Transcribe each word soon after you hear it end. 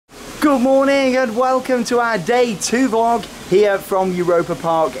Good morning and welcome to our day 2 vlog here from Europa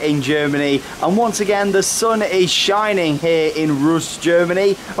Park in Germany. And once again, the sun is shining here in Rust,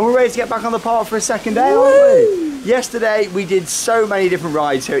 Germany, and we're ready to get back on the park for a second day, aren't we? Yesterday we did so many different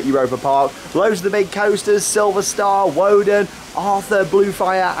rides here at Europa Park. Loads of the big coasters, Silver Star, Woden, Arthur, Blue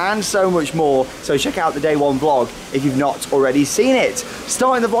Fire, and so much more. So check out the day 1 vlog if you've not already seen it.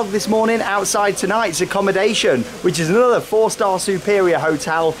 Starting the vlog this morning outside tonight's accommodation, which is another 4-star superior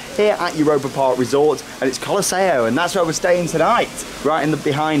hotel here at Europa Park Resort, and it's Colosseo, and that's where we're staying tonight, right in the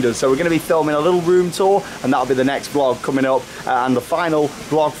behind us. So we're going to be filming a little room tour, and that'll be the next vlog coming up, and the final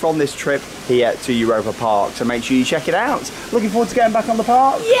vlog from this trip here to Europa Park. So make sure you check it out. Looking forward to getting back on the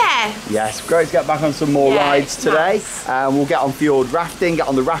park? Yeah. Yes, great to get back on some more rides today. Nice. We'll get on Fjord Rafting, get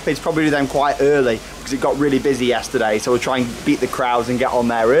on the rapids, probably do them quite early because it got really busy yesterday, so we'll try and beat the crowds and get on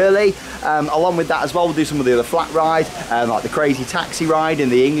there early. Along with that as well, we'll do some of the other flat ride, like the crazy taxi ride in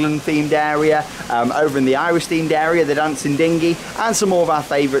the England themed area, over in the Irish themed area, the dancing dinghy, and some more of our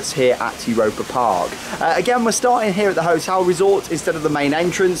favourites here at Europa Park. Again, we're starting here at the hotel resort instead of the main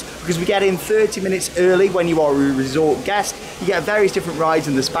entrance because we get in 30 minutes early when you are a resort guest. You get various different rides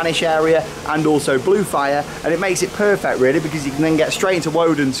in the Spanish area and also Blue Fire, and it makes it perfect really because you can then get straight into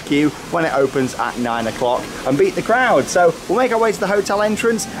Woden's queue when it opens at 9 o'clock and beat the crowd. So we'll make our way to the hotel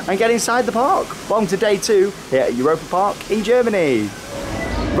entrance and get inside the park. Welcome to day 2 here at Europa Park in Germany.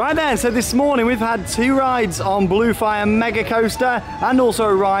 Right then, so this morning we've had 2 rides on Blue Fire Mega Coaster and also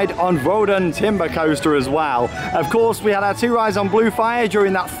a ride on Woden Timber Coaster as well. Of course, we had our 2 rides on Blue Fire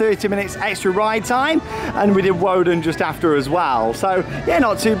during that 30 minutes extra ride time, and we did Woden just after as well. So yeah,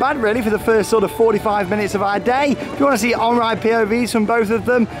 not too bad really for the first sort of 45 minutes of our day. If you want to see on-ride POVs from both of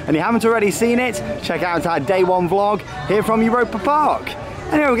them and you haven't already seen it, check out our day 1 vlog here from Europa Park.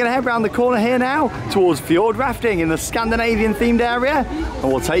 Anyway, we're going to head around the corner here now towards Fjord Rafting in the Scandinavian themed area, and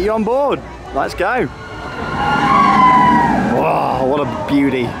we'll take you on board. Let's go. Wow, what a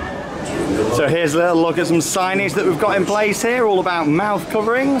beauty. So here's a little look at some signage that we've got in place here, all about mouth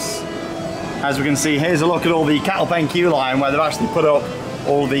coverings. As we can see, here's a look at all the cattle pen queue line where they've actually put up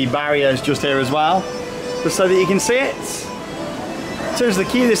all the barriers just here as well, just so that you can see it. So there's the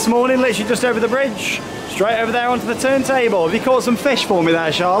queue this morning, literally just over the bridge. Straight over there onto the turntable. Have you caught some fish for me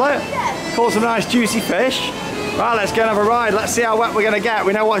there, Charlotte? Yes. Caught some nice juicy fish. Right, let's go and have a ride. Let's see how wet we're going to get.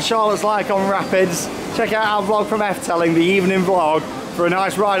 We know what Charlotte's like on rapids. Check out our vlog from F-Telling, the evening vlog, for a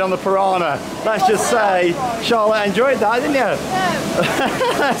nice ride on the Piranha. Let's just say, Charlotte enjoyed that, didn't you?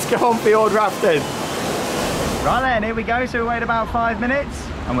 Yeah. Let's go on Fjord Rafting. Right then, here we go. So we wait about 5 minutes.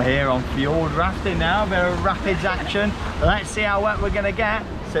 And we're here on Fjord Rafting now. A bit of rapids action. Let's see how wet we're going to get.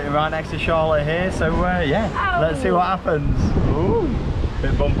 Sitting right next to Charlotte here, so yeah, let's see what happens. Ooh,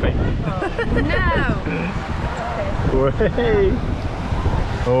 bit bumpy. Oh, no.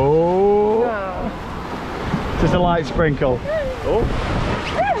 Oh, no. Just a light sprinkle. Oh,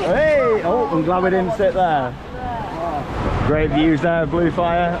 hey, oh, I'm glad we didn't sit there. Great views there, Blue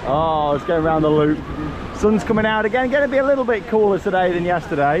Fire. Oh, let's go around the loop. Sun's coming out again, going to be a little bit cooler today than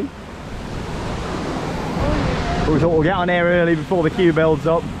yesterday. We thought we'll get on here early before the queue builds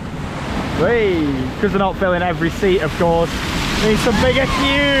up. Because they're not filling every seat, of course. Need some bigger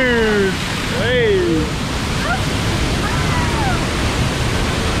queues.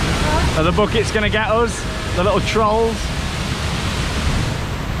 Are the buckets going to get us? The little trolls?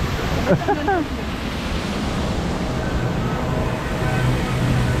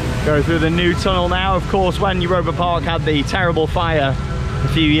 Go through the new tunnel now. Of course, when Europa Park had the terrible fire a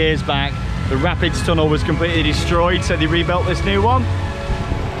few years back, the Rapids tunnel was completely destroyed, so they rebuilt this new one.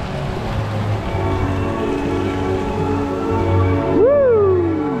 Woo!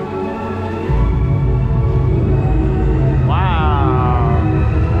 Wow!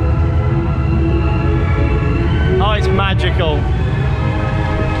 Oh, it's magical.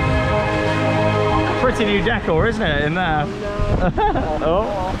 Pretty new decor, isn't it, in there? Oh!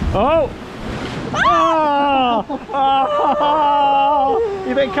 Oh! Oh! Oh!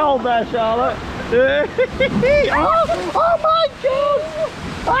 You a bit cold there, Charlotte? Oh! Oh my God!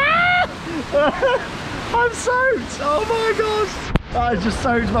 Ah! I'm soaked! Oh my gosh! I just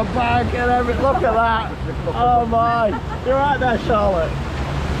soaked my bag and everything. Look at that! Oh my! You're right there, Charlotte.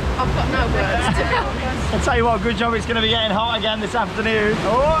 I've got no words, to be honest. I'll tell you what, good job it's going to be getting hot again this afternoon.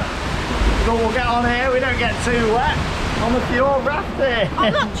 Oh! So we'll get on here, we don't get too wet. On the Fjord Rafting.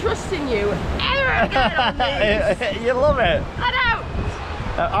 I'm not trusting you ever again on this. You love it. I don't.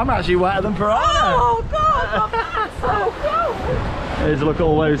 I'm actually wetter than Piranha. Oh God, that's so cool. Here's a look at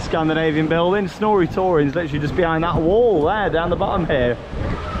all those Scandinavian buildings. Snorri Touring's literally just behind that wall there, down the bottom here.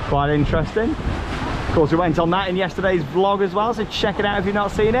 Quite interesting. Of course, we went on that in yesterday's vlog as well, so check it out if you've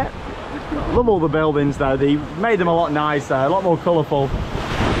not seen it. Love all the buildings though. They made them a lot nicer, a lot more colourful.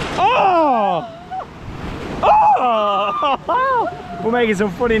 Oh! Oh! We're making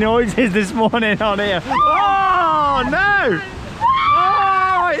some funny noises this morning on here. Oh no!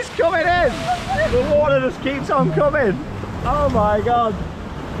 Oh, it's coming in! The water just keeps on coming. Oh my god.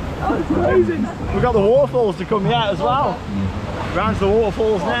 That's amazing. We've got the waterfalls to come yet as well. Round to the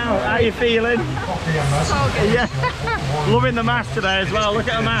waterfalls now. How are you feeling? So good. Yeah. Loving the mass today as well. Look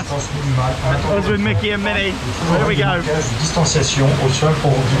at the mass. Us with Mickey and Minnie. Here we go.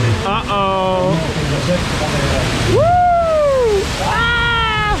 Uh-oh. Woo!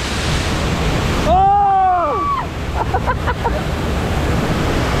 Ah! Oh!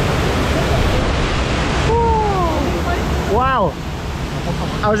 Wow.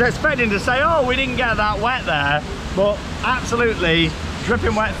 I was expecting to say, oh, we didn't get that wet there, but absolutely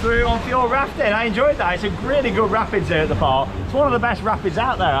dripping wet through on Fjord Rafting. I enjoyed that. It's a really good rapids here at the park. It's one of the best rapids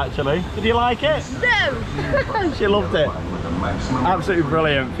out there, actually. Did you like it? No! She loved it. Absolutely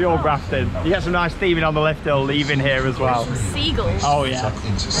brilliant. Fjord Rafting. You get some nice theming on the lift hill leaving here as well. Seagulls. Oh, yeah.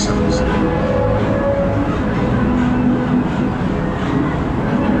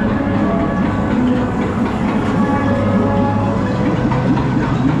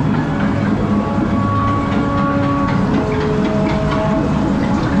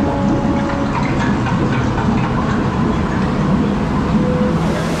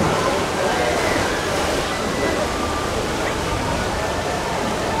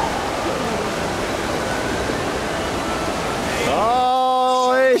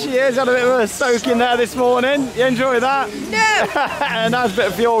 Had a bit of a soak in there this morning. You enjoy that? No! A nice bit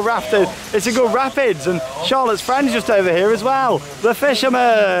of Fjord Rafting. It's a good rapids, and Charlotte's friend's just over here as well. The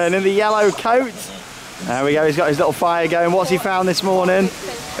fisherman in the yellow coat. There we go, he's got his little fire going. What's he found this morning?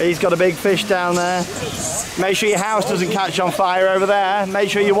 He's got a big fish down there. Make sure your house doesn't catch on fire over there. Make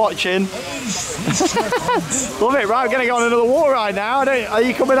sure you're watching. Love it, right, we're going to go on another water ride now. Are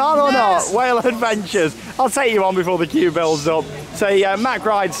you coming on or not? Whale Adventures. I'll take you on before the queue builds up. So Mac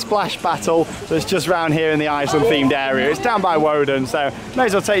Ride's Splash Battle, that's just round here in the Iceland themed area. It's down by Woden, so may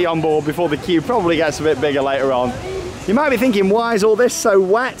as well take you on board before the queue probably gets a bit bigger later on. You might be thinking, why is all this so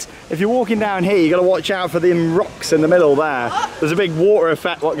wet? If you're walking down here, you've got to watch out for the rocks in the middle there. There's a big water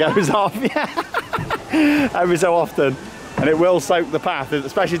effect what goes off, yeah. Every so often. And it will soak the path,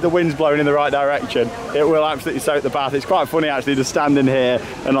 especially if the wind's blowing in the right direction. It will absolutely soak the path. It's quite funny actually just standing here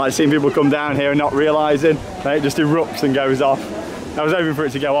and like seeing people come down here and not realising. And it just erupts and goes off. I was hoping for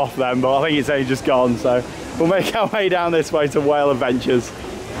it to go off then, but I think it's only just gone. So we'll make our way down this way to Whale Adventures.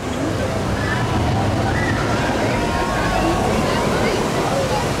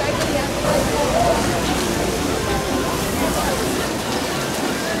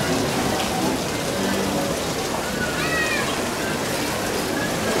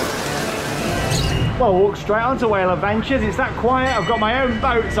 Well, we'll walk straight on to Whale Adventures. It's that quiet. I've got my own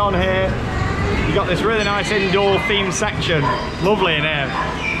boats on here. You've got this really nice indoor themed section. Lovely in here.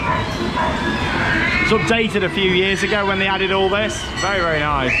 It's updated a few years ago when they added all this. Very, very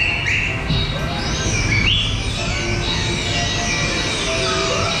nice.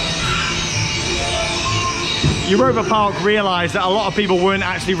 Europa Park realised that a lot of people weren't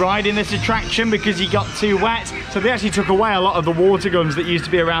actually riding this attraction because he got too wet, so they actually took away a lot of the water guns that used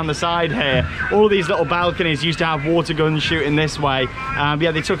to be around the side here. All of these little balconies used to have water guns shooting this way, but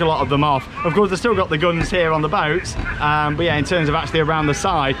yeah, they took a lot of them off. Of course, they've still got the guns here on the boats, but yeah, in terms of actually around the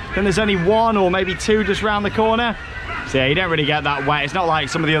side, then there's only one or maybe two just round the corner. So yeah, you don't really get that wet. It's not like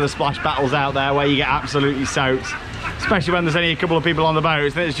some of the other splash battles out there where you get absolutely soaked, especially when there's only a couple of people on the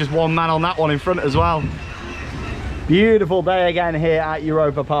boats. Then it's just one man on that one in front as well. Beautiful day again here at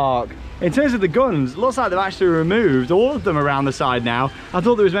Europa Park. In terms of the guns, looks like they've actually removed all of them around the side now. I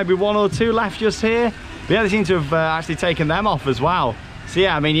thought there was maybe one or two left just here, but yeah, they seem to have actually taken them off as well. So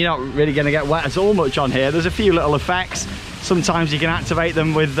yeah, I mean, you're not really going to get wet at all much on here. There's a few little effects. Sometimes you can activate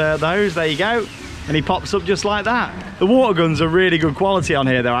them with those. There you go. And he pops up just like that. The water guns are really good quality on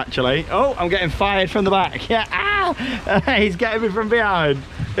here though, actually. Oh, I'm getting fired from the back. Yeah, ow! He's getting me from behind.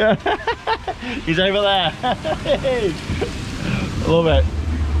 He's over there. Love it.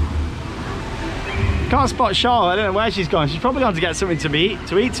 Can't spot Charlotte. I don't know where she's gone. She's probably gone to get something to eat,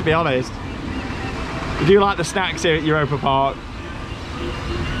 to be honest. We do like the snacks here at Europa Park.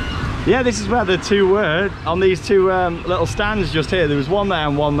 Yeah, this is where the two were, on these two little stands just here. There was one there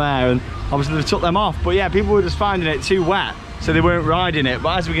and one there, and obviously they took them off. But yeah, people were just finding it too wet, so they weren't riding it.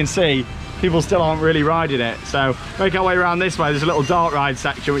 But as we can see, people still aren't really riding it. So make our way around this way. There's a little dark ride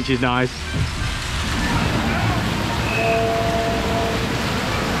section, which is nice.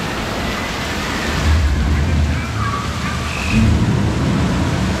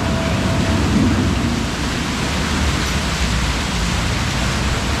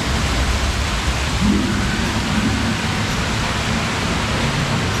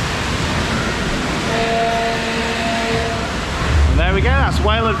 we go, that's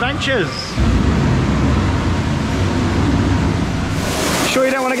Whale Adventures. Sure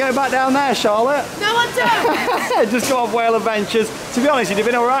you don't want to go back down there, Charlotte? No, I don't. Just go off Whale Adventures. To be honest, you'd have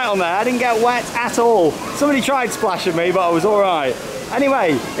been alright on there. I didn't get wet at all. Somebody tried splashing me, but I was alright.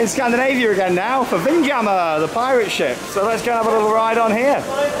 Anyway, in Scandinavia again now for Windjammer, the pirate ship. So let's go and have a little ride on here.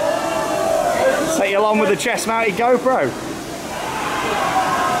 Take you along with the chest-mounted GoPro.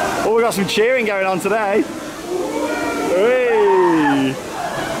 Oh, we've got some cheering going on today. Hey.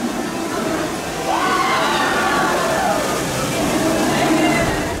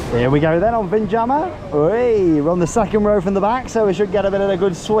 Here we go then on Windjammer. Hey, we're on the second row from the back, so we should get a bit of a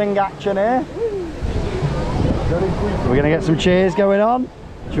good swing action here. We're going to get some cheers going on.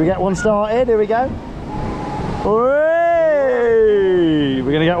 Should we get one started? Here we go. Hey.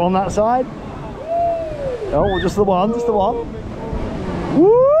 We're going to get one that side. Oh, just the one, just the one.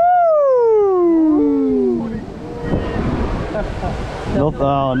 Woo!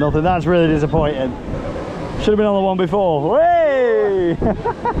 Oh, nothing. That's really disappointing. Should have been on the one before. Hey!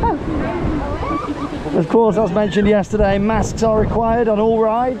 Of course, as mentioned yesterday, masks are required on all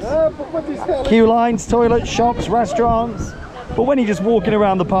rides. Queue lines, toilets, shops, restaurants. But when you're just walking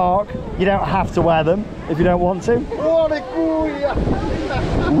around the park, you don't have to wear them if you don't want to.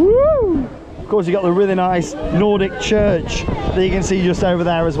 Woo! Of course, you've got the really nice Nordic church that you can see just over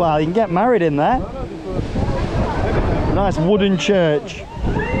there as well. You can get married in there. A nice wooden church.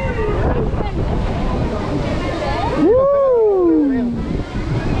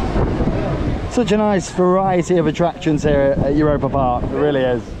 Such a nice variety of attractions here at Europa Park, it really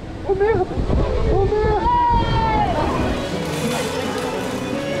is.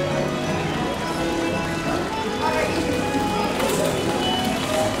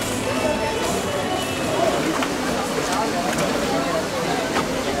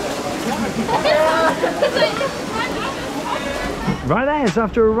 Right there, so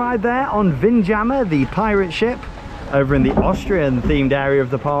after a ride there on Windjammer, the pirate ship, over in the Austrian themed area of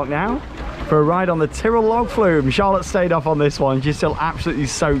the park now, for a ride on the Tiroler Log Flume. Charlotte stayed off on this one. She's still absolutely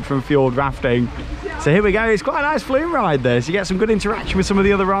soaked from Fjord Rafting. So here we go. It's quite a nice flume ride there. So you get some good interaction with some of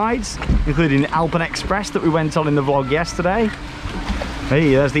the other rides, including Alpen Express that we went on in the vlog yesterday.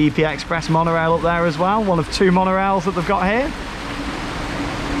 Hey, there's the EP Express monorail up there as well. One of two monorails that they've got here.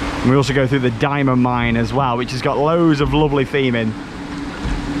 And we also go through the diamond mine as well, which has got loads of lovely theming.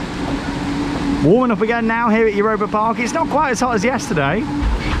 Warming up again now here at Europa Park. It's not quite as hot as yesterday.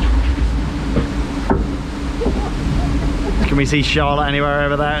 Can we see Charlotte anywhere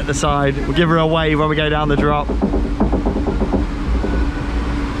over there at the side? We'll give her a wave when we go down the drop.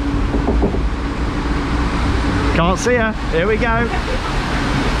 Can't see her. Here we go.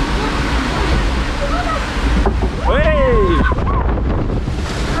 Whee!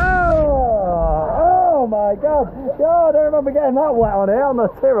 Oh my God. God, I don't remember getting that wet on here on the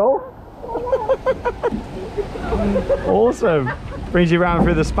Tyrrell. Awesome. Brings you around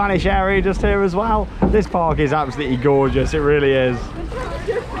through the Spanish area just here as well. This park is absolutely gorgeous, it really is.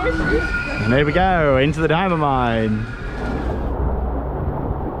 And here we go, into the diamond mine.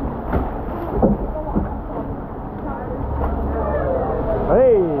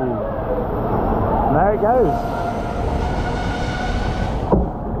 Hey! And there it goes.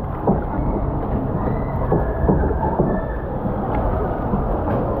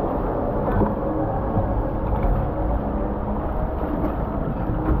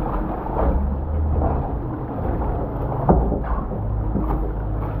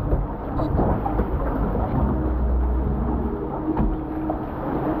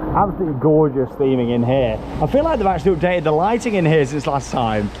 Absolutely gorgeous theming in here. I feel like they've actually updated the lighting in here since last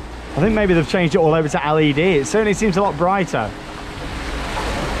time. I think maybe they've changed it all over to LED. It certainly seems a lot brighter.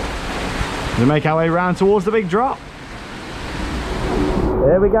 We make our way around towards the big drop.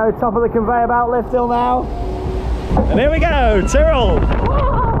 Here we go, top of the conveyor belt lift hill now. And here we go, Tyrrell.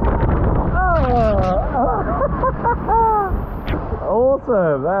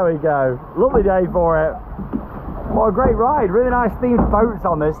 Awesome, there we go. Lovely day for it. What a great ride, really nice themed boats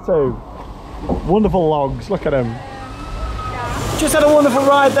on this too. Wonderful logs, look at them. Just had a wonderful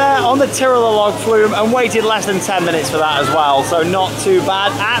ride there on the Tiroler Log Flume and waited less than 10 minutes for that as well, so not too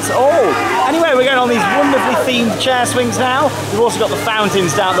bad at all. Anyway, we're going on these wonderfully themed chair swings now. We've also got the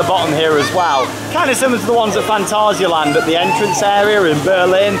fountains down at the bottom here as well. Kind of similar to the ones at Phantasialand at the entrance area in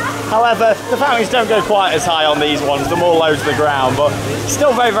Berlin. However, the fountains don't go quite as high on these ones, they're more low to the ground, but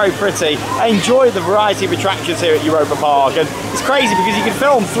still very, very pretty. I enjoy the variety of attractions here at Europa Park, and it's crazy because you can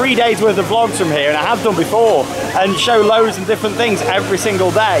film 3 days worth of vlogs from here, and I have done before, and show loads of different things. swings every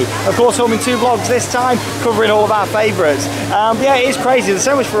single day. Of course, filming 2 vlogs this time, covering all of our favourites. But yeah, it is crazy. There's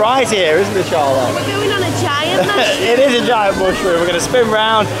so much variety here, isn't there, Charlotte? We're going on a giant mushroom. It is a giant mushroom. We're going to spin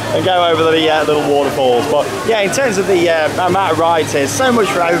round and go over the little waterfalls. But yeah, in terms of the amount of rides here, so much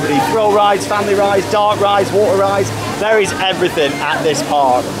for everybody. Thrill rides, family rides, dark rides, water rides. There is everything at this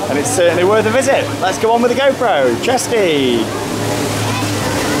park, and it's certainly worth a visit. Let's go on with the GoPro. Chesty.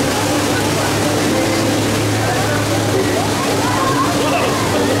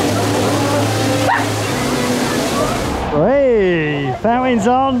 Hey, fountains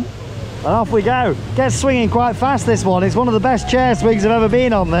on, and off we go. Gets swinging quite fast, this one. It's one of the best chair swings I've ever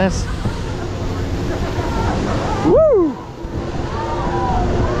been on this. Woo!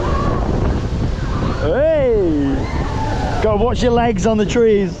 Hey! Gotta watch your legs on the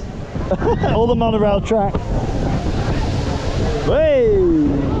trees. Or the monorail track. Hey!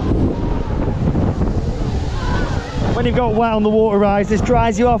 When you've got wet on the water rides, this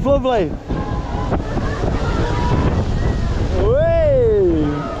dries you off lovely.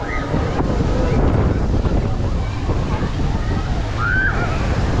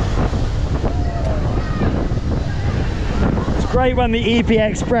 Great when the EP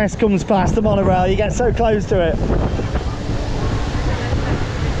Express comes past the monorail, you get so close to it.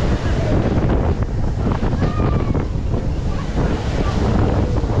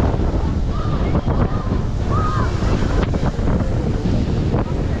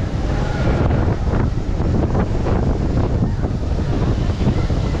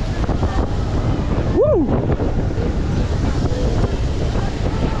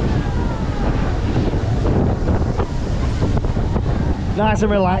 Nice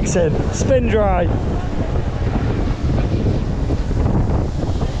and relaxing. Spin dry.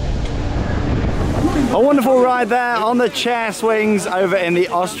 A wonderful ride there on the chair swings over in the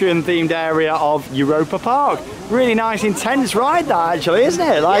Austrian themed area of Europa Park. Really nice, intense ride that actually, isn't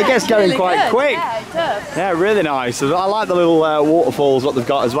it? Like, it gets going really quite quick. Yeah, it does. Yeah, really nice. I like the little waterfalls what they've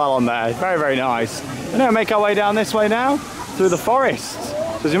got as well on there. Very, very nice. And now make our way down this way now through the forest.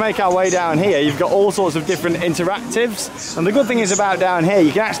 So as we make our way down here, you've got all sorts of different interactives. And the good thing is about down here,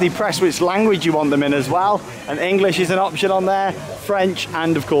 you can actually press which language you want them in as well. And English is an option on there, French,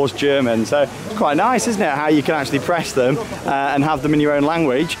 and of course German. So it's quite nice, isn't it, how you can actually press them and have them in your own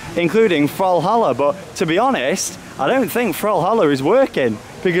language, including Valhalla. But to be honest, I don't think Valhalla is working,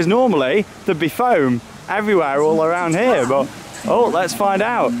 because normally there'd be foam everywhere all around here. But, oh, let's find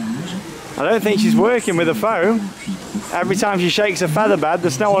out. I don't think she's working with the foam. Every time she shakes a feather bed,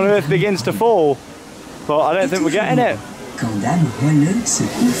 the snow on Earth begins to fall. But I don't think we're getting it.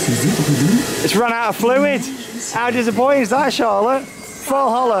 It's run out of fluid. How disappointing is that, Charlotte?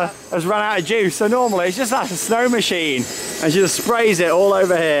 Valhalla has run out of juice. So normally it's just like a snow machine, and she just sprays it all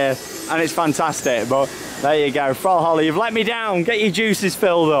over here, and it's fantastic. But there you go, Valhalla, you've let me down. Get your juices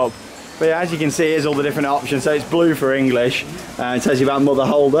filled up. But yeah, as you can see, here's all the different options. So it's blue for English, and it tells you about Mother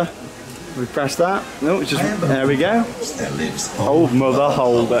Holder. We press that. No, it's just, there we go. Oh, Mother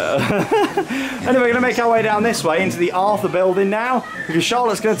Holder. Anyway, we're going to make our way down this way into the Arthur building now, because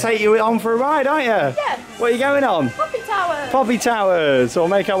Charlotte's going to take you on for a ride, aren't you? Yes. What are you going on? Poppy Towers. Poppy Towers. So we'll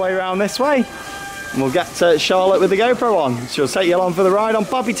make our way around this way, and we'll get Charlotte with the GoPro on. She'll take you along for the ride on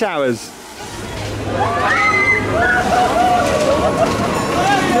Poppy Towers.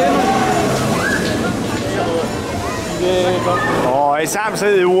 Oh, it's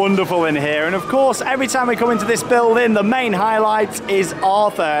absolutely wonderful in here, and of course every time we come into this building the main highlight is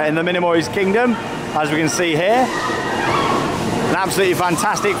Arthur in the Minimoys Kingdom, as we can see here. An absolutely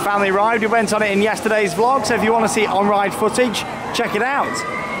fantastic family ride. We went on it in yesterday's vlog, so if you want to see on-ride footage, check it out.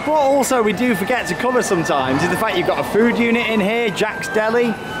 What also we do forget to cover sometimes is the fact you've got a food unit in here, Jack's Deli,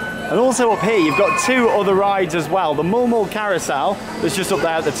 and also up here you've got 2 other rides as well. The Mul Mul Carousel that's just up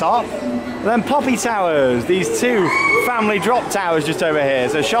there at the top, and then Poppy Towers, these 2 family drop towers just over here.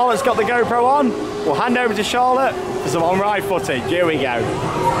 So Charlotte's got the GoPro on. We'll hand over to Charlotte for some on-ride footage. Here we go.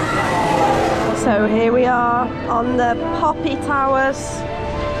 So here we are on the Poppy Towers.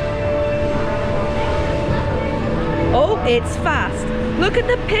 Oh, it's fast. Look at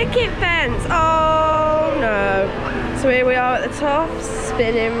the picket fence. Oh no. So here we are at the top,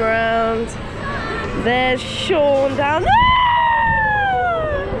 spinning round. There's Sean down there.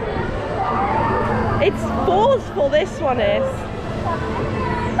 It's forceful, this one is.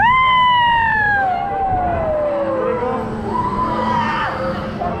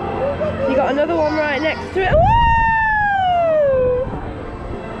 You got another one right next to it. Woo!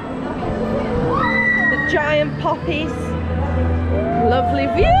 The giant poppies. Lovely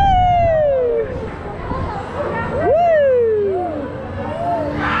view. Woo!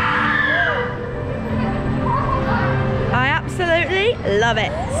 I absolutely Love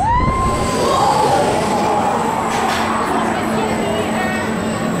it.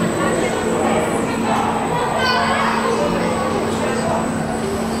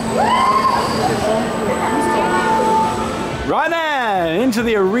 Right then, into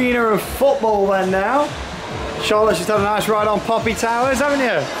the arena of football then now. Charlotte's just had a nice ride on Poppy Towers, haven't you?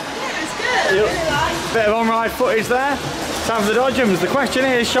 Yeah, it's good. I really like it. Bit of on-ride footage there. Time for the Dodgems. The question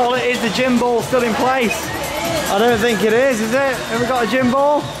is, Charlotte, is the gym ball still in place? I don't think it is it? Have we got a gym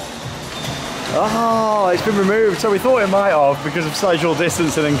ball? Oh, it's been removed. So we thought it might have because of social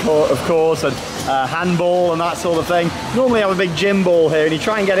distancing, of course, and handball and that sort of thing. Normally have a big gym ball here and you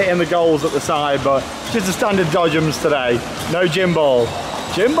try and get it in the goals at the side, but just a standard Dodgems today. No gym ball.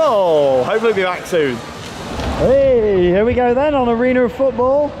 Gym ball! Hopefully it'll be back soon. Hey, here we go then on Arena of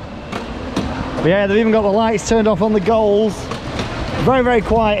Football. But yeah, they've even got the lights turned off on the goals. Very, very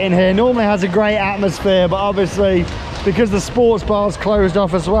quiet in here. Normally has a great atmosphere, but obviously because the sports bar's closed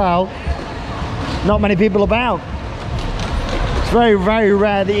off as well, not many people about. It's very, very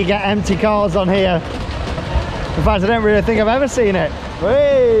rare that you get empty cars on here. In fact, I don't really think I've ever seen it.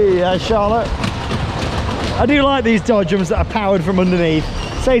 Hey, there's Charlotte. I do like these Dodgems that are powered from underneath.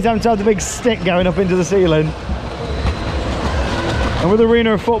 Saves having to have the big stick going up into the ceiling. And with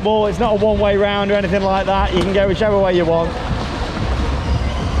Arena of Football, it's not a one-way round or anything like that. You can go whichever way you want.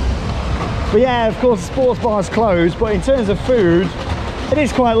 But yeah, of course, the sports bar's closed, but in terms of food, it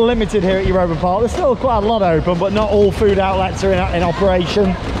is quite limited here at Europa Park. There's still quite a lot open, but not all food outlets are in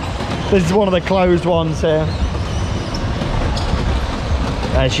operation. This is one of the closed ones here.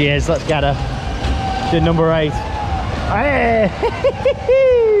 There she is, let's get her. She's number 8. Hey!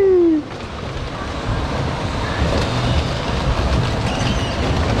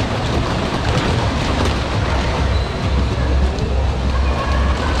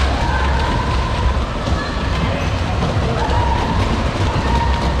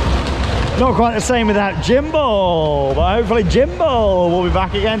 Not quite the same without Jimbo, but hopefully Jimbo will be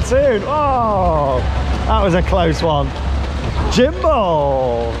back again soon. Oh, that was a close one.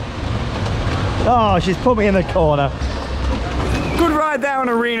 Jimbo. Oh, she's put me in the corner. Good ride there on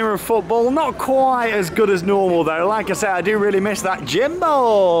Arena of Football. Not quite as good as normal though. Like I said, I do really miss that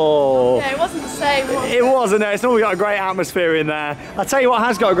Jimbo. Yeah, it wasn't the same. It wasn't. It's normally got a great atmosphere in there. I'll tell you what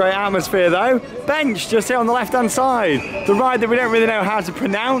has got a great atmosphere though. Bench, just here on the left-hand side. The ride that we don't really know how to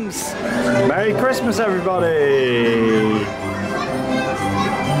pronounce. Merry Christmas, everybody.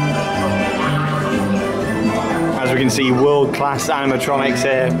 As we can see, world-class animatronics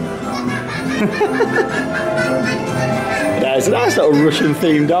here. Yeah, it's a nice little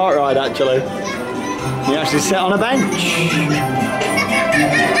Russian-themed dart ride, actually. You actually sit on a bench.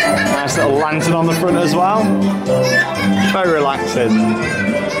 Nice little lantern on the front as well. Very relaxing.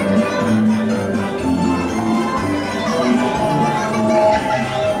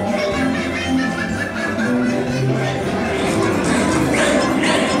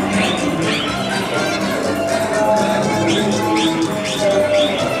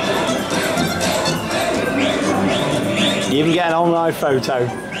 You even get an online photo.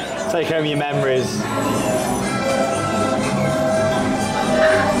 Take home your memories.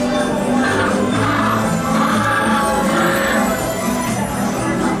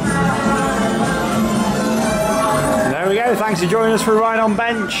 There we go. Thanks for joining us for a ride on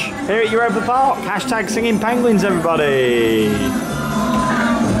bench here at Europa Park. Hashtag singing penguins, everybody.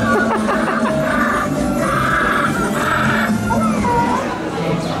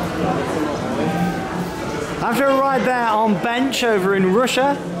 After a ride there on bench over in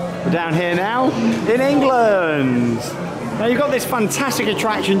Russia, we're down here now in England. Now you've got this fantastic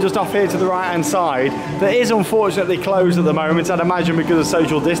attraction just off here to the right hand side that is unfortunately closed at the moment, I'd imagine because of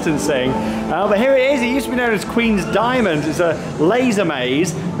social distancing. But here it is. It used to be known as Queen's Diamond. It's a laser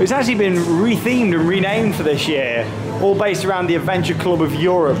maze, but it's actually been rethemed and renamed for this year. All based around the Adventure Club of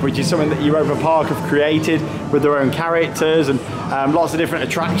Europe, which is something that Europa Park have created with their own characters, and lots of different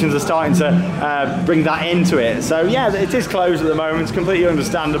attractions are starting to bring that into it. So yeah, it is closed at the moment. It's completely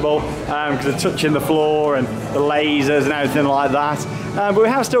understandable because of touching the floor and the lasers and everything like that. But we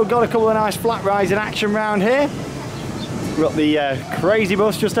have still got a couple of nice flat rides in action around here. We've got the crazy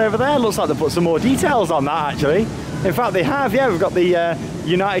bus just over there. Looks like they put some more details on that actually. In fact, they have, yeah, we've got the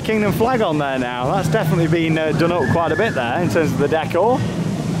United Kingdom flag on there now. That's definitely been done up quite a bit there in terms of the decor.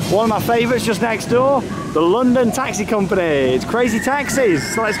 One of my favourites just next door, the London Taxi Company. It's crazy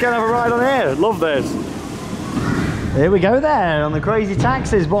taxis, so let's go and have a ride on here. Love this. Here we go there on the crazy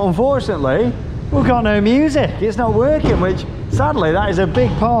taxis, but unfortunately, we've got no music. It's not working, which sadly, that is a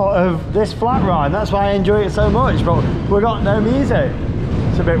big part of this flat ride. That's why I enjoy it so much, but we've got no music.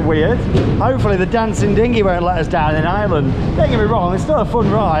 It's a bit weird. Hopefully the dancing dinghy won't let us down in Ireland. Don't get me wrong, it's still a fun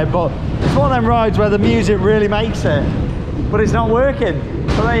ride, but it's one of them rides where the music really makes it. But it's not working.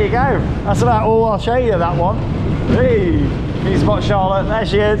 So there you go. That's about all I'll show you, that one. Hey, can you spot Charlotte? There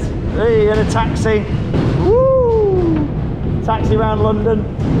she is. Hey, in a taxi. Woo! Taxi around London.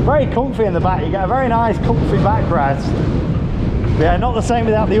 Very comfy in the back. You get a very nice comfy backrest. Yeah, not the same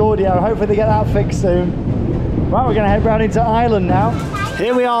without the audio. Hopefully they get that fixed soon. Right, we're going to head round into Ireland now.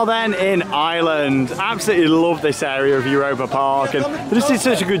 Here we are then in Ireland. Absolutely love this area of Europa Park, and they just did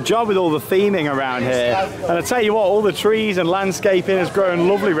such a good job with all the theming around here. And I tell you what, all the trees and landscaping has grown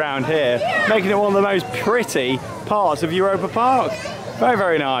lovely around here, making it one of the most pretty parts of Europa Park. Very,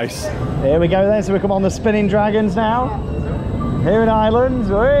 very nice. Here we go then, so we come on the spinning dragons now. Here in Ireland.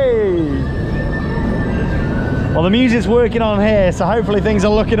 Whee! Well, the music's working on here, so hopefully things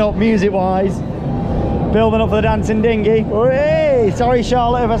are looking up music-wise. Building up for the dancing dinghy. Hey, sorry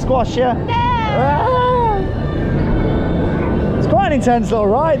Charlotte if I squash you. No. Ah. It's quite an intense little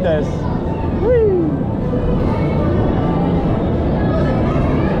ride, this. Woo.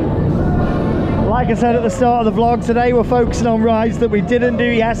 Like I said at the start of the vlog, today we're focusing on rides that we didn't do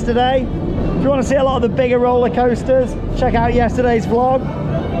yesterday. If you want to see a lot of the bigger roller coasters, check out yesterday's vlog.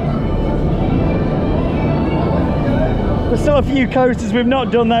 There's still a few coasters we've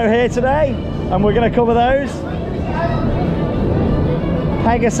not done though here today, and we're going to cover those.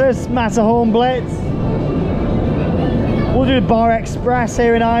 Pegasus, Matterhorn Blitz. We'll do Bar Express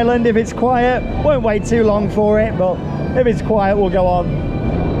here in Ireland if it's quiet. Won't wait too long for it, but if it's quiet we'll go on.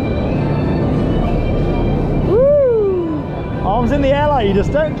 Woo! Arms in the air like you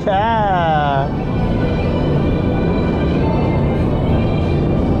just don't care.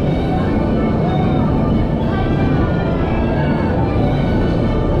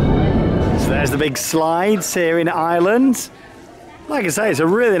 There's the big slides here in Ireland. Like I say, it's a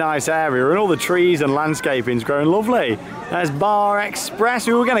really nice area, and all the trees and landscaping's growing lovely. There's Bar Express.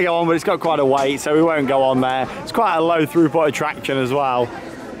 We were going to go on, but it's got quite a wait, so we won't go on there. It's quite a low throughput attraction as well,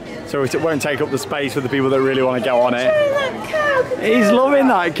 so it won't take up the space for the people that really want to go on it. He's loving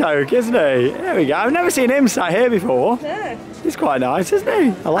that Coke, isn't he? There we go. I've never seen him sat here before. No. He's quite nice, isn't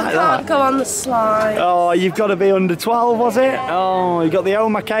he? I like that. I can't go on the slide. Oh, you've got to be under 12, was it? Oh, you've got the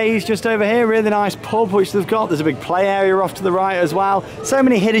Old Mackay's just over here. Really nice pub, which they've got. There's a big play area off to the right as well. So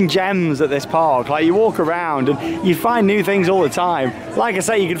many hidden gems at this park. Like, you walk around and you find new things all the time. Like I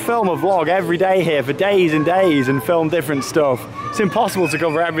say, you could film a vlog every day here for days and days and film different stuff. It's impossible to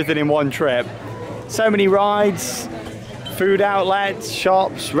cover everything in one trip. So many rides, food outlets,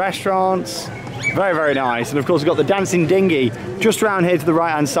 shops, restaurants. Very, very nice. And of course we've got the dancing dinghy just around here to the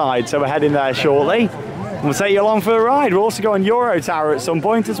right hand side, so we're heading there shortly. And we'll take you along for a ride. We'll also go on Euro Tower at some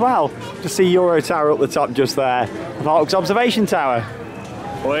point as well. Just see Euro Tower up the top just there. Park's observation tower.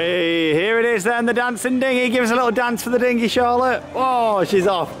 Whee, here it is then, the dancing dinghy. Give us a little dance for the dinghy, Charlotte. Whoa, she's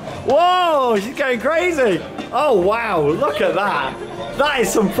off. Whoa, she's going crazy. Oh wow, look at that. That is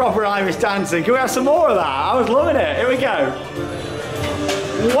some proper Irish dancing. Can we have some more of that? I was loving it. Here we go.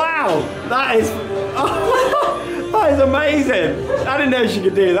 Wow, that is, oh, that is amazing. I didn't know she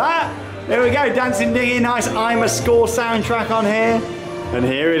could do that. Here we go, dancing dinghy, nice I'm a Score soundtrack on here. And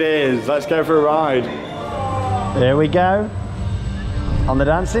here it is, let's go for a ride. Here we go, on the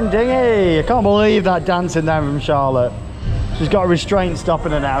dancing dinghy. I can't believe that dancing down from Charlotte. She's got a restraint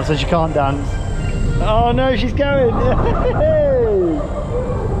stopping her now, so she can't dance. Oh no, she's going.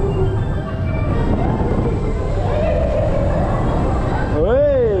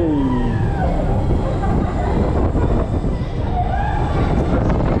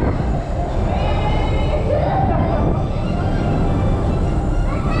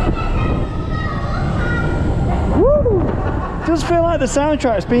 It does feel like the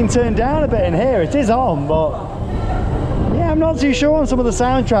soundtrack's been turned down a bit in here. It is on, but yeah, I'm not too sure on some of the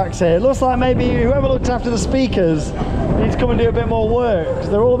soundtracks here. It looks like maybe whoever looks after the speakers needs to come and do a bit more work, because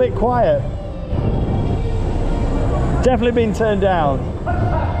they're all a bit quiet. Definitely been turned down.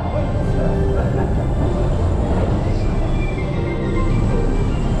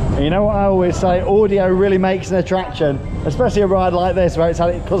 And you know what I always say, audio really makes an attraction, especially a ride like this where it's had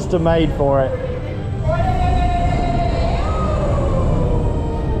it custom made for it.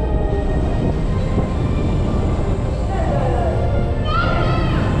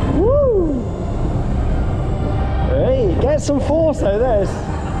 Get some force though, this.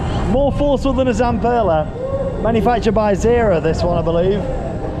 More forceful than a Zamperla. Manufactured by Zero, this one I believe.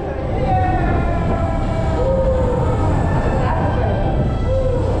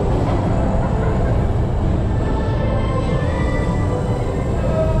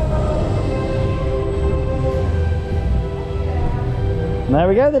 And there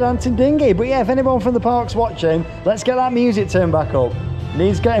we go, the dancing dinghy. But yeah, if anyone from the park's watching, let's get that music turned back up.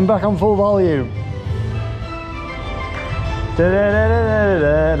 Needs getting back on full volume.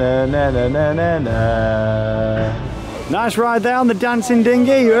 Nice ride there on the dancing dinghy.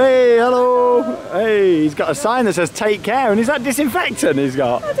 Hey, hello. Hey, he's got a sign that says take care, and is that disinfectant he's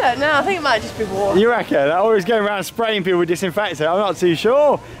got? I don't know, I think it might just be water. You reckon? Or he's going around spraying people with disinfectant? I'm not too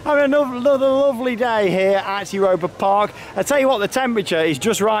sure. Having another lovely day here at Europa Park. I tell you what, the temperature is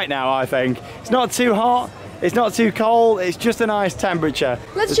just right now, I think. It's not too hot, it's not too cold, it's just a nice temperature.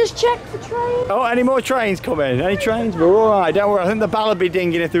 Let's just check for trains. Oh, any more trains coming? Any trains? We're all right, don't worry. I think the bell would be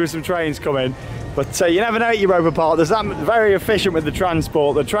dinging if there were some trains coming. But you never know at Europa Park, there's that very efficient with the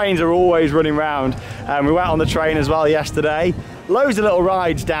transport. The trains are always running round. We went on the train as well yesterday. Loads of little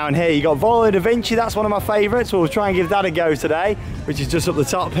rides down here. You got Volo da Vinci, that's one of my favourites. We'll try and give that a go today, which is just up the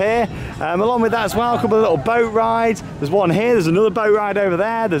top here. Along with that as well, a couple of little boat rides. There's one here, there's another boat ride over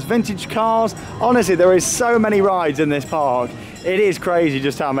there, there's vintage cars. Honestly, there is so many rides in this park. It is crazy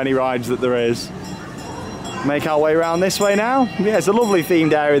just how many rides that there is. Make our way around this way now. Yeah, it's a lovely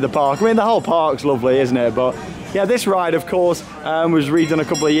themed area of the park. I mean, the whole park's lovely, isn't it? But yeah, this ride, of course, was redone a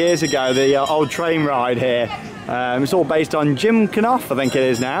couple of years ago, the old train ride here. It's all based on Jim Knopf, I think it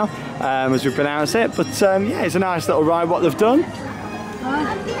is now, as we pronounce it. But yeah, it's a nice little ride what they've done.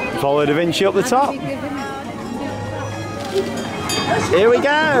 Follow Da Vinci up the top. Here we go.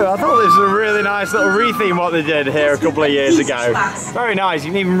 I thought this was a really nice little retheme what they did here a couple of years ago. Very nice.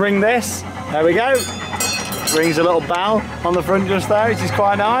 You can even ring this. There we go. Rings a little bell on the front just there, which is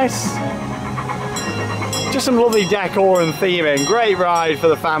quite nice. Just some lovely decor and theming. Great ride for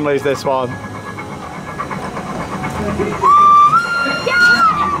the families, this one.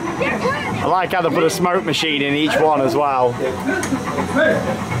 I like how they put a smoke machine in each one as well.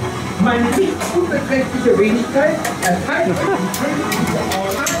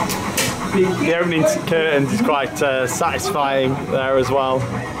 The opening curtains is quite satisfying there as well.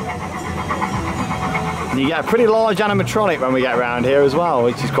 You get a pretty large animatronic when we get around here as well,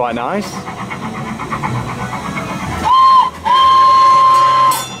 which is quite nice.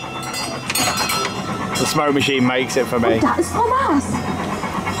 The smoke machine makes it for me. That is Thomas!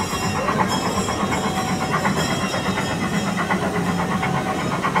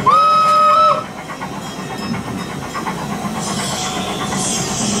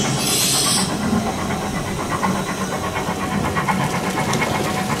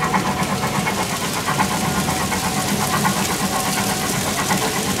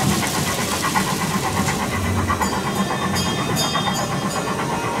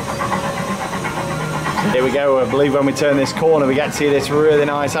 Here we go. I believe when we turn this corner we get to see this really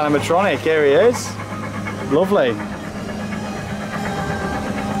nice animatronic. Here he is. Lovely.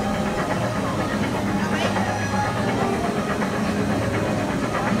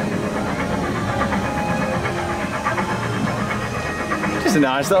 Just a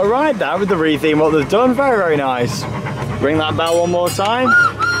nice little ride that with the retheme what they've done. Very, very nice. Ring that bell one more time.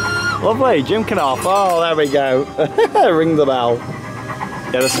 Lovely. Jim Knopf. Oh, there we go. Ring the bell.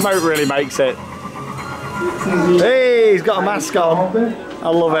 Yeah, the smoke really makes it. Hey, he's got a mask on. I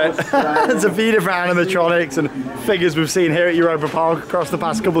love it. There's a few different animatronics and figures we've seen here at Europa Park across the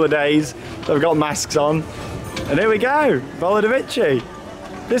past couple of days. They've got masks on. And here we go, Volo da Vinci.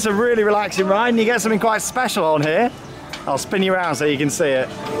 This is a really relaxing ride and you get something quite special on here. I'll spin you around so you can see it.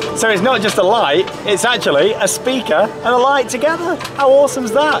 So it's not just a light, it's actually a speaker and a light together. How awesome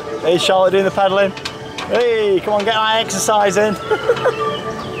is that? Here's Charlotte doing the pedalling. Hey, come on, get that exercise in.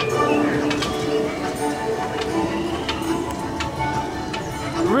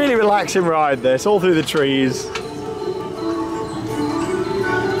 Really relaxing ride this, all through the trees. I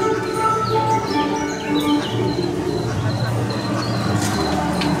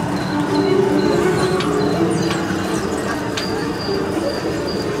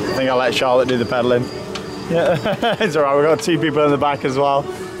think I'll let Charlotte do the pedalling. Yeah, it's alright, we've got two people in the back as well.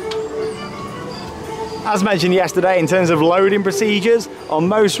 As mentioned yesterday, in terms of loading procedures on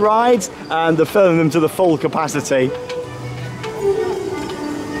most rides, and they're filling them to the full capacity.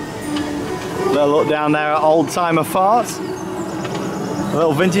 Little look down there at Old Timer Farts. A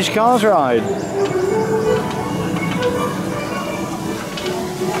little vintage cars ride.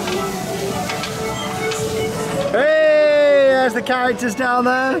 Hey, there's the characters down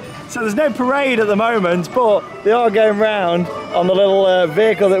there. So there's no parade at the moment, but they are going round on the little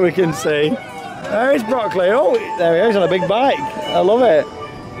vehicle that we can see. There's Broccoli. Oh, there he is on a big bike. I love it.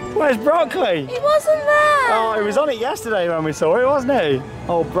 Where's Broccoli? He wasn't there. Oh, he was on it yesterday when we saw it, wasn't he?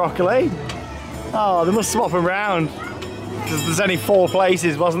 Oh, Broccoli. Oh, they must swap them round. Because there's only 4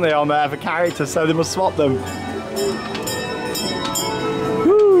 places, wasn't there, on there for characters, so they must swap them.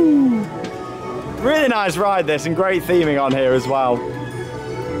 Really nice ride this, and great theming on here as well.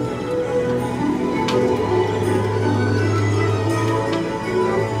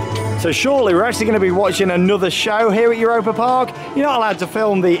 So shortly we're actually going to be watching another show here at Europa Park. You're not allowed to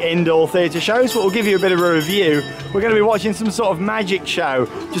film the indoor theatre shows, but we'll give you a bit of a review. We're going to be watching some sort of magic show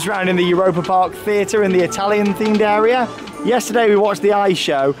just round in the Europa Park Theatre in the Italian themed area. Yesterday we watched the ice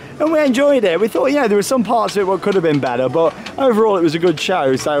show and we enjoyed it. We thought, you know, there were some parts of it what could have been better, but overall it was a good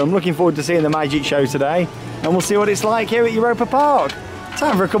show. So I'm looking forward to seeing the magic show today, and we'll see what it's like here at Europa Park.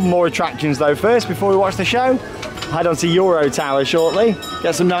 Time for a couple more attractions though first before we watch the show. Head on to Euro Tower shortly,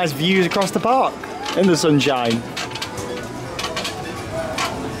 get some nice views across the park in the sunshine.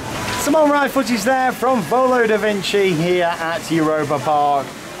 Some on-ride footage there from Volo Da Vinci here at Europa Park.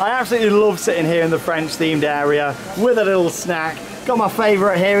 I absolutely love sitting here in the French-themed area with a little snack. Got my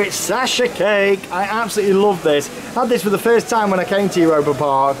favourite here, it's Sasha cake. I absolutely love this. Had this for the first time when I came to Europa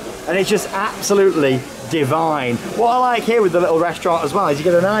Park, and it's just absolutely divine. What I like here with the little restaurant as well is you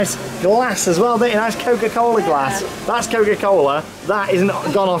get a nice glass as well, don't you? A nice Coca-Cola glass. That's Coca-Cola. That isn't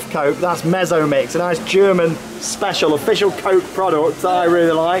gone off Coke. That's Mezzo Mix, a nice German special official Coke product that I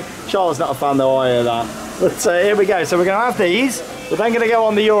really like. Charlotte's not a fan though, I hear that. But here we go. So we're going to have these. We're then going to go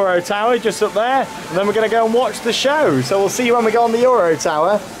on the Euro Tower just up there, and then we're going to go and watch the show. So we'll see you when we go on the Euro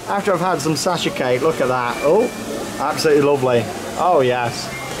Tower after I've had some Sasha cake. Look at that. Oh, absolutely lovely. Oh yes.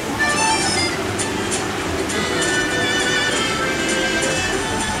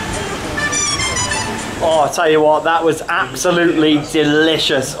 Oh, I'll tell you what, that was absolutely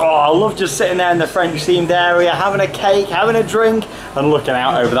delicious. Oh, I love just sitting there in the French themed area, having a cake, having a drink, and looking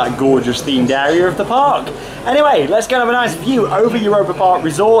out over that gorgeous themed area of the park. Anyway, let's go and have a nice view over Europa Park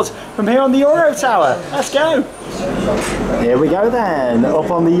Resort from here on the Euro Tower. Let's go. Here we go then,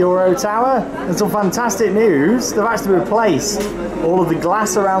 up on the Euro Tower. And some fantastic news. They've actually replaced all of the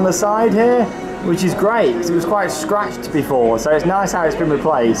glass around the side here, which is great because it was quite scratched before, so it's nice how it's been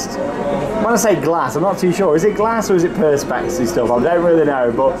replaced. When I say glass, I'm not too sure. Is it glass or is it perspex and stuff? I don't really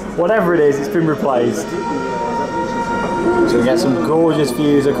know, but whatever it is, it's been replaced. So we get some gorgeous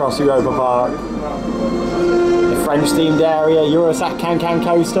views across Europa Park. The French themed area, Eurosat Can-Can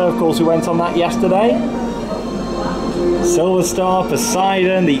Coaster, of course we went on that yesterday. Silver Star,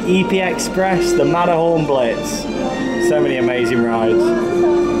 Poseidon, the EP Express, the Matterhorn Blitz. So many amazing rides.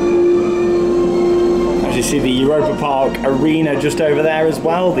 As you see the Europa Park Arena just over there as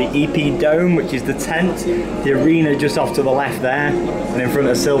well, the EP Dome, which is the tent, the arena just off to the left there, and in front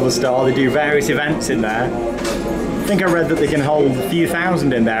of Silver Star they do various events in there. I think I read that they can hold a few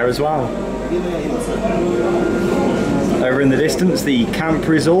thousand in there as well. Over in the distance, the Camp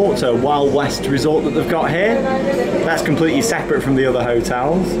Resort, a Wild West resort that they've got here. That's completely separate from the other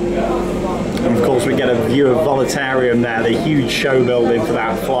hotels. And of course we get a view of Volitarium there, the huge show building for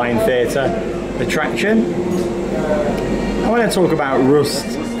that flying theatre attraction. I want to talk about Rust.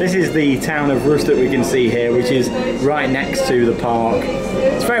 This is the town of Rust that we can see here, which is right next to the park.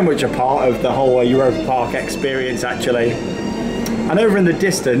 It's very much a part of the whole Europa Park experience actually. And over in the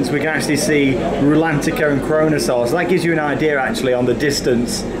distance we can actually see Rulantica and Kronosaur, so that gives you an idea actually on the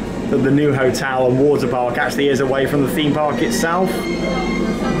distance that the new hotel and water park actually is away from the theme park itself.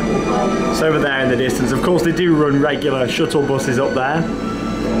 So over there in the distance, of course they do run regular shuttle buses up there.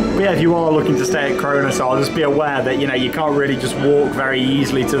 But yeah, if you are looking to stay at Kronosaur, just be aware that, you know, you can't really just walk very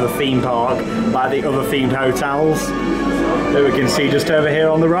easily to the theme park like the other themed hotels that we can see just over here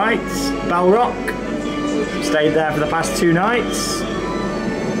on the right. Bell Rock. Stayed there for the past 2 nights.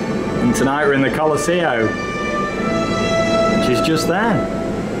 And tonight we're in the Colosseo, which is just there.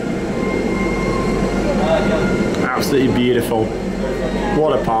 Absolutely beautiful.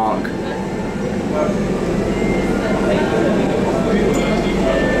 What a park.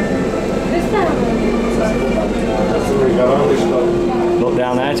 Look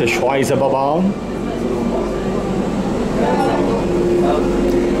down there to Schweizerbahn.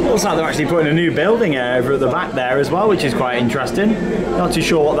 Looks like they're actually putting a new building over at the back there as well, which is quite interesting. Not too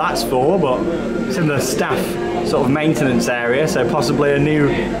sure what that's for, but it's in the staff sort of maintenance area, so possibly a new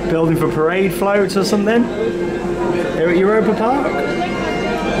building for parade floats or something here at Europa Park.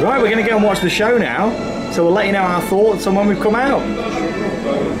 Right, we're going to go and watch the show now, so we'll let you know our thoughts on when we've come out.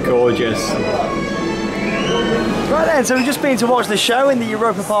 Gorgeous. Right then, so we've just been to watch the show in the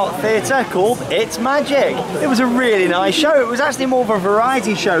Europa Park Theatre called It's Magic. It was a really nice show. It was actually more of a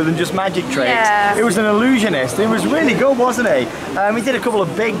variety show than just magic tricks. Yeah. It was an illusionist. It was really good, wasn't he? He did a couple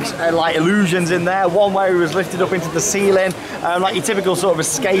of big like illusions in there. One where he was lifted up into the ceiling, like your typical sort of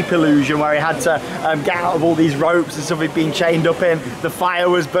escape illusion where he had to get out of all these ropes and stuff he'd been chained up in. The fire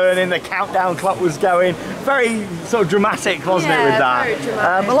was burning, the countdown clock was going. Very sort of dramatic, wasn't it, with that? Very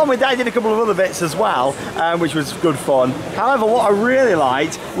dramatic. Along with that, he did a couple of other bits as well, which was good fun. However, what I really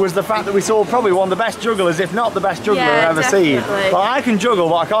liked was the fact that we saw probably one of the best jugglers, if not the best juggler I've ever seen. Well, I can juggle,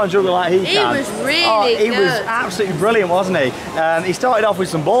 but I can't juggle like he can. He was really He good. was absolutely brilliant, wasn't he? He started off with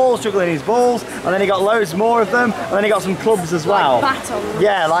some balls, juggling his balls, and then he got loads more of them, and then he got some clubs as well. Like batons.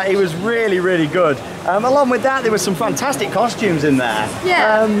 Yeah, like he was really, really good. Along with that, there were some fantastic costumes in there.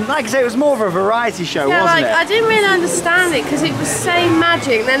 Yeah. Like I say, it was more of a variety show, Yeah, wasn't like it? I didn't really understand it because it was saying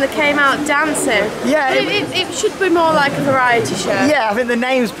magic, and then they came out dancing. Yeah, But it should be more like a variety show. Yeah, I think the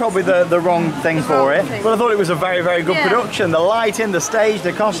name's probably the wrong thing for it, thing. but I thought it was a very, very good production. The lighting, the stage,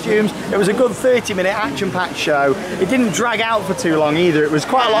 the costumes, it was a good 30-minute action-packed show. It didn't drag out for too long either. It was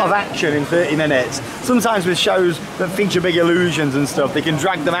quite a lot of action in 30 minutes. Sometimes with shows that feature big illusions and stuff, they can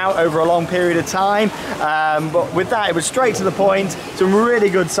drag them out over a long period of time. But with that, it was straight to the point. Some really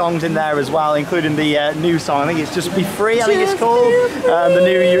good songs in there as well, including the new song. I think it's Just Be Free, I think it's called. The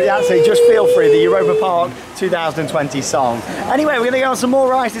new, actually, Just Feel Free, the Europa Park 2020 song. Anyway, we're going to go on some more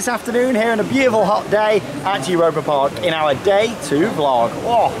rides this afternoon here on a beautiful hot day at Europa Park in our day 2 vlog.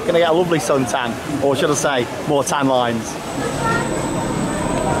 Oh, going to get a lovely suntan, or should I say, more tan lines.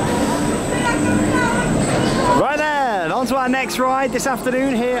 Right then, on to our next ride this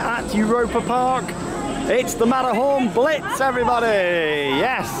afternoon here at Europa Park. It's the Matterhorn Blitz, everybody!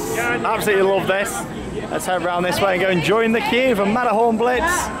 Yes, absolutely love this. Let's head around this way and go and join the queue for Matterhorn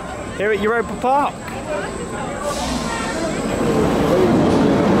Blitz here at Europa Park.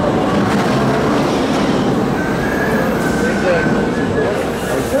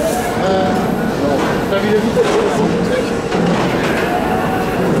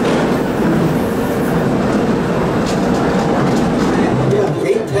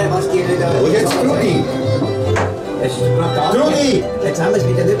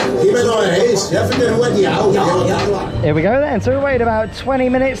 Here we go then, so we waited about 20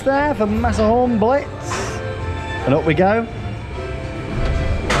 minutes there for Matterhorn Blitz. And up we go.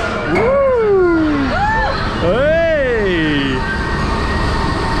 Woo! Hey!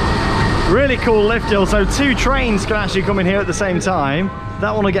 Really cool lift hill, so 2 trains can actually come in here at the same time.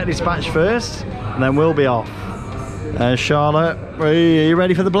 That one will get dispatched first, and then we'll be off. Charlotte, are you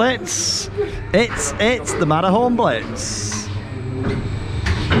ready for the Blitz? It's the Matterhorn Blitz.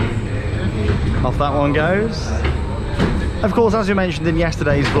 Off that one goes. Of course, as we mentioned in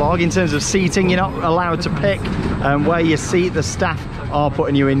yesterday's vlog, in terms of seating, you're not allowed to pick where you seat. The staff are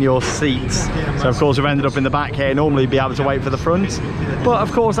putting you in your seats. So of course we've ended up in the back here. Normally be able to wait for the front, but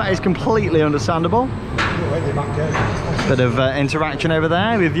of course that is completely understandable. Bit of interaction over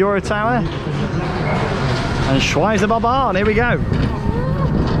there with Euro Tower and Schweizer. Here we go.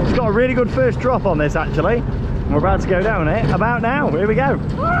 It's got a really good first drop on this actually. We're about to go down it about now. Here we go.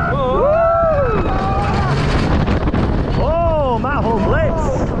 Oh, Matterhorn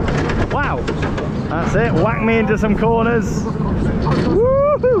Blitz. Wow. That's it. Whack me into some corners.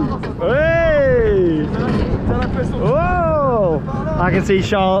 Woo-hoo. Hey. Whoa. I can see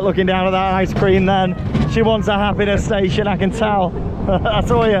Charlotte looking down at that ice cream then. She wants a happiness station, I can tell. I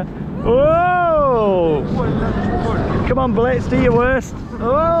saw you. Whoa. Come on, Blitz, do your worst.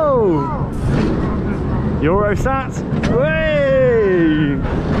 Oh. Eurosat. Hey!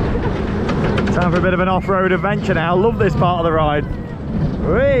 Time for a bit of an off-road adventure now. Love this part of the ride.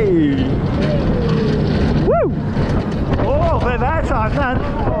 Hey! Woo! Oh, a bit there time then.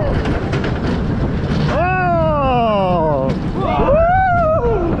 Oh! Woo!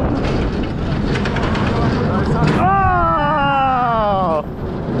 Oh!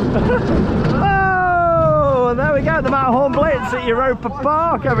 Oh! And there we go, the Matterhorn Blitz at Europa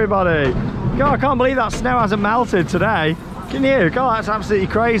Park, everybody. God, I can't believe that snow hasn't melted today. Can you? God, that's absolutely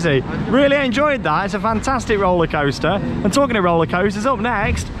crazy. Really enjoyed that. It's a fantastic roller coaster. And talking of roller coasters, up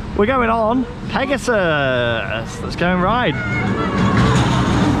next, we're going on Pegasus. Let's go and ride.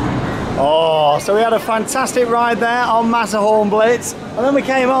 Oh, so we had a fantastic ride there on Matterhorn Blitz. And then we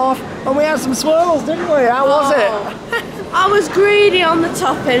came off and we had some swirls, didn't we? How was it? I was greedy on the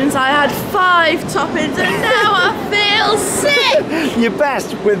toppings. I had 5 toppings and now I I feel sick. You're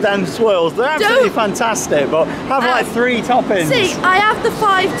best with them swirls. They're absolutely fantastic, but have like 3 toppings. See, I have the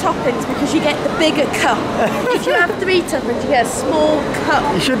 5 toppings because you get the bigger cup. If you have 3 toppings, you get a small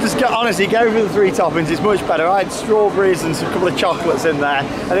cup. You should just go, honestly, go for the 3 toppings. It's much better. I had strawberries and a couple of chocolates in there,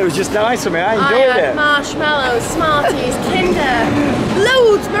 and it was just nice for me. I enjoyed it. Marshmallows, Smarties, Kinder,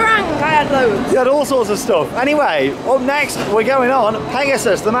 loads, meringue. I had loads. You had all sorts of stuff. Anyway, up next, we're going on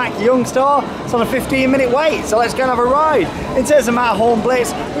Pegasus, the Mack Youngstar. It's on a 15-minute wait, so let's go and have a ride. In terms of Matterhorn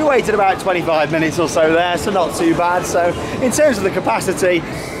Blitz, we waited about 25 minutes or so there, so not too bad. So in terms of the capacity,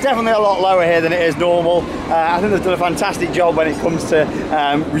 definitely a lot lower here than it is normal. I think they've done a fantastic job when it comes to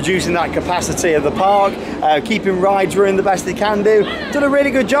reducing that capacity of the park, keeping rides running the best they can do. Done a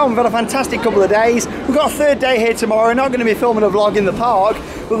really good job. We've had a fantastic couple of days. We've got a 3rd day here tomorrow. Not going to be filming a vlog in the park,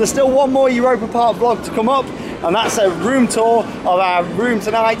 but there's still one more Europa Park vlog to come up, and that's a room tour of our room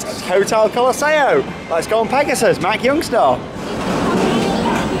tonight at Hotel Colosseo. Let's go on Pegasus, Mack Youngstar.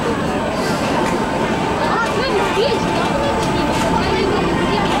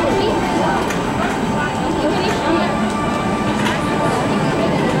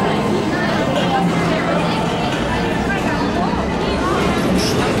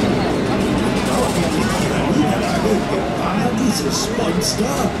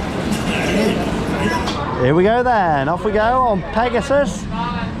 Here we go then, off we go on Pegasus.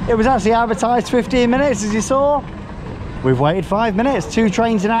 It was actually advertised 15 minutes, as you saw. We've waited 5 minutes, 2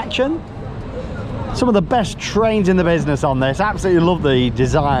 trains in action. Some of the best trains in the business on this. Absolutely love the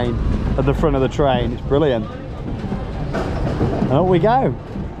design at the front of the train, it's brilliant. And up we go.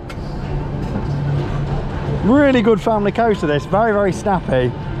 Really good family coaster this, very, very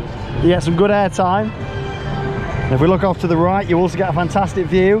snappy. You get some good air time. And if we look off to the right, you also get a fantastic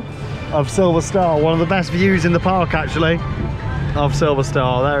view of Silver Star, one of the best views in the park actually of Silver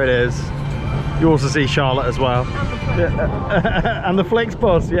Star. There it is. You also see Charlotte as well. And the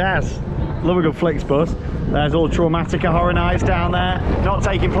Flixbus, yes. Love a good Flixbus. There's all Traumatica Horror Nights down there, not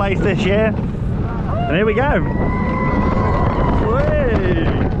taking place this year. And here we go. Whee!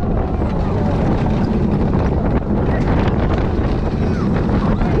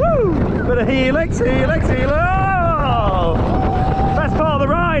 Woo! Bit of helix, helix, helix. Oh! Best part of the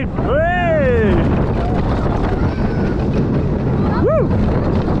ride. Whee! Woo!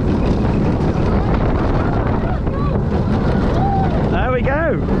 There we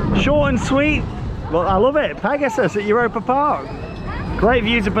go. Short and sweet. Well, I love it. Pegasus at Europa Park. Great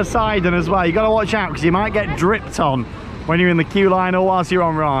views of Poseidon as well. You got to watch out because you might get dripped on when you're in the queue line or whilst you're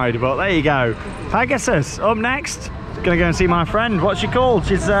on ride. But there you go. Pegasus. Up next, gonna go and see my friend. What's she called?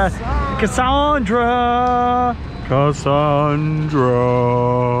 She's Cassandra. Cassandra.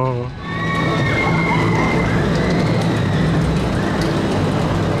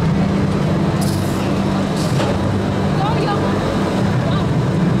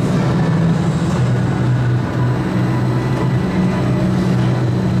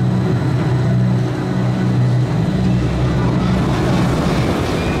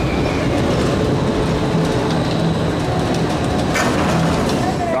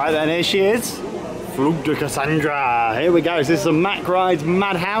 Here she is, Flug de Cassandra. Here we go. So this is a Mack Rides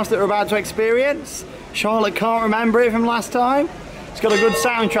madhouse that we're about to experience. Charlotte can't remember it from last time. It's got a good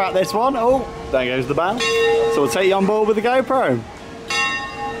soundtrack, this one. Oh, there goes the bell. So we'll take you on board with the GoPro.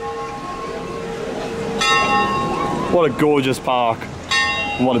 What a gorgeous park,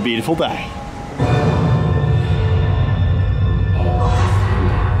 and what a beautiful day.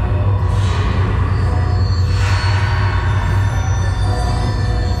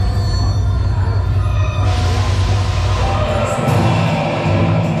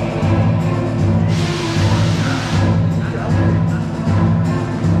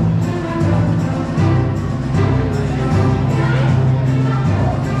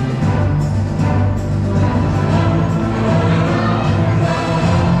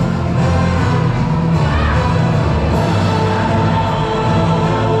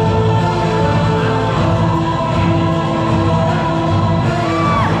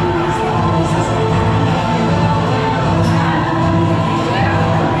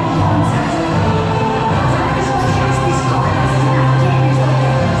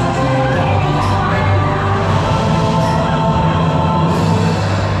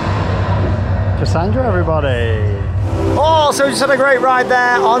 Cassandra, everybody. Oh, so we just had a great ride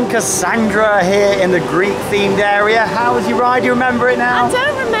there on Cassandra here in the Greek-themed area. How was your ride? Do you remember it now? I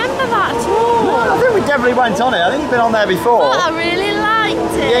don't remember that at all. No, I think we definitely went on it. I think you've been on there before. But I really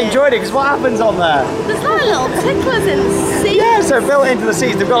liked it. You enjoyed it, because what happens on there? There's like little ticklers in the sea. Yeah, Yeah, so built into the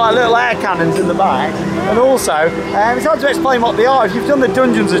seats, they've got like little air cannons in the back. And also, it's hard to explain what they are. If you've done the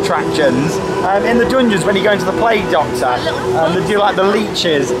Dungeons attractions, in the Dungeons when you go into the Plague Doctor, they do like the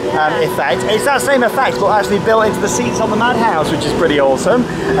leeches effect. It's that same effect, but actually built into the seats on the Madhouse, which is pretty awesome.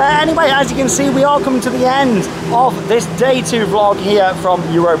 Anyway, as you can see, we are coming to the end of this day 2 vlog here from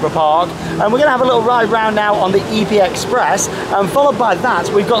Europa Park. And we're going to have a little ride round now on the EP Express. And followed by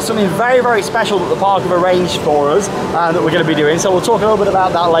that, we've got something very, very special that the park have arranged for us that we're going to be doing. So we'll talk a little bit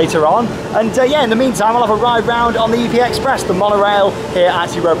about that later on. And yeah, in the meantime, I'll have a ride round on the EP Express, the monorail here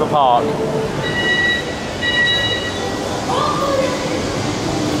at Europa Park.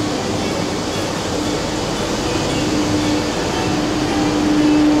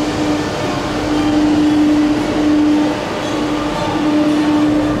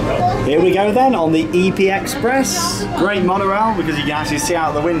 Here we go then on the EP Express. Great monorail because you can actually see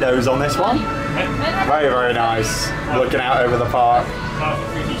out the windows on this one. Very, very nice. Looking out over the park.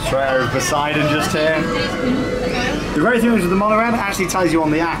 Straight over Poseidon just here. The great thing with the monorail, it actually tells you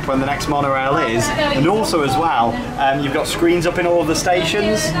on the app when the next monorail is. And also as well, you've got screens up in all of the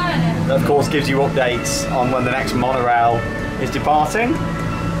stations. That of course gives you updates on when the next monorail is departing.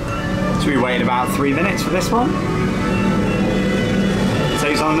 So we waited about 3 minutes for this one.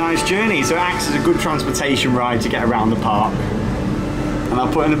 Takes on a nice journey, so it acts as a good transportation ride to get around the park. And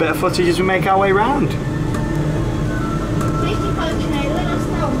I'll put in a bit of footage as we make our way round.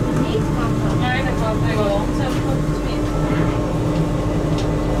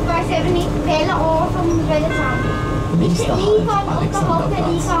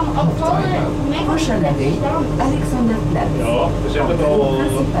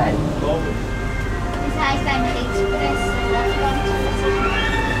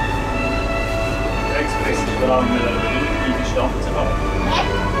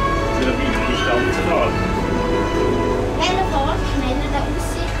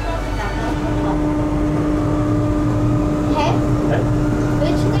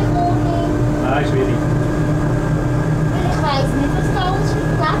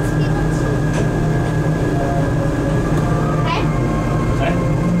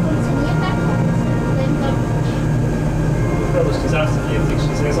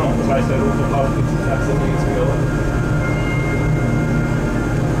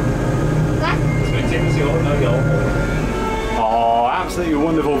 Oh, absolutely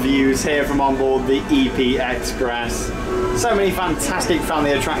wonderful views here from on board the EP Express. So many fantastic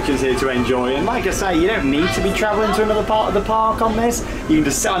family attractions here to enjoy, and like I say, you don't need to be travelling to another part of the park on this. You can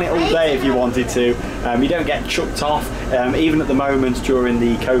just sit on it all day if you wanted to. You don't get chucked off. Even at the moment during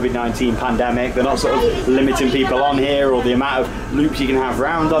the COVID-19 pandemic, they're not sort of limiting people on here or the amount of loops you can have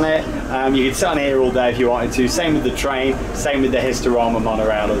round on it. You can sit on here all day if you wanted to. Same with the train, same with the Historama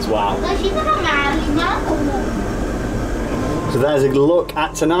monorail as well. So there's a look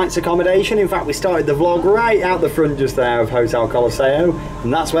at tonight's accommodation. In fact, we started the vlog right out the front just there of Hotel Colosseo,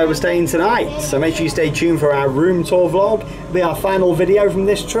 and that's where we're staying tonight. So make sure you stay tuned for our room tour vlog. It'll be our final video from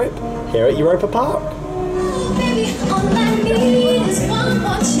this trip here at Europa Park.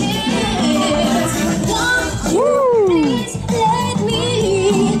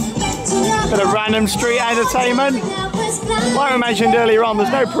 Bit of random street entertainment. Like I mentioned earlier on,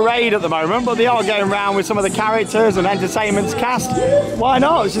 there's no parade at the moment, but they are going around with some of the characters and entertainment's cast. Why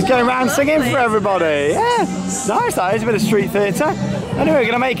not? It's just going around singing for everybody. Yeah, nice that is, a bit of street theatre. Anyway, we're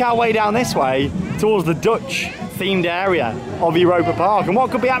going to make our way down this way towards the Dutch themed area of Europa Park. And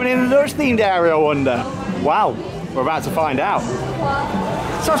what could be happening in the Dutch themed area, I wonder? Well, we're about to find out.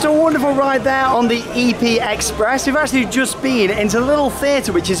 So after a wonderful ride there on the EP Express, we've actually just been into the little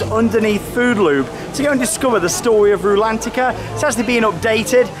theatre which is underneath Food Loop to go and discover the story of Rulantica. It's actually being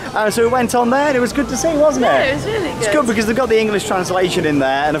updated, so it went on there and it was good to see, wasn't it? Yeah, it was really good. It's good because they've got the English translation in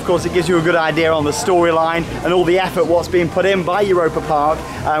there, and of course it gives you a good idea on the storyline and all the effort what's being put in by Europa Park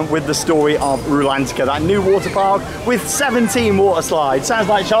with the story of Rulantica, that new water park with 17 water slides. Sounds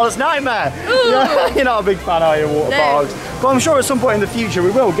like Charlotte's nightmare. Yeah, you're not a big fan, are you, of water parks? But I'm sure at some point in the future we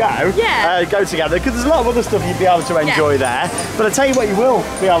will go. Yeah. Go together, because there's a lot of other stuff you'd be able to enjoy there. But I'll tell you what you will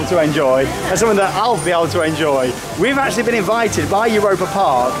be able to enjoy, and something that I'll be able to enjoy. We've actually been invited by Europa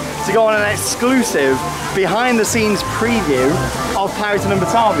Park to go on an exclusive behind the scenes preview of Piraten and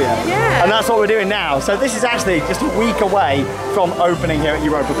Batavia. Yeah. And that's what we're doing now. So this is actually just a week away from opening here at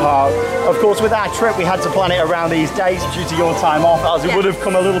Europa Park. Of course, with our trip we had to plan it around these dates due to your time off, as it would have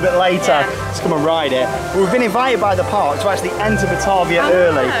come a little bit later to come and ride it. But we've been invited by the park to actually enter Batavia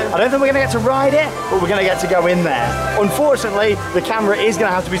early. I don't think we're going to get to ride it, but we're going to get to go in there. Unfortunately, the camera is going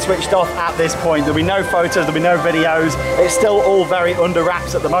to have to be switched off at this point. There'll be no photos, there'll be no videos. It's still all very under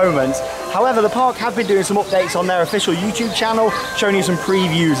wraps at the moment. However, the park have been doing some updates on their official YouTube channel, showing you some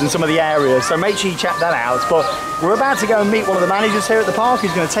previews in some of the areas, so make sure you check that out. But we're about to go and meet one of the managers here at the park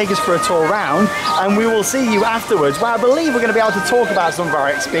who's going to take us for a tour around, and we will see you afterwards, where I believe we're going to be able to talk about some of our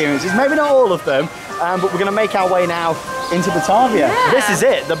experiences, maybe not all of them, but we're going to make our way now into Batavia. Yeah. This is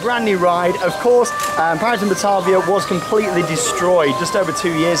it, the brand new ride. Of course, Pirates in Batavia was completely destroyed just over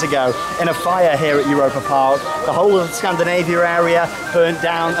 2 years ago in a fire here at Europa Park. The whole of Scandinavia area burnt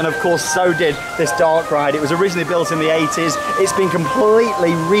down, and of course so did this dark ride. It was originally built in the 80s. It's been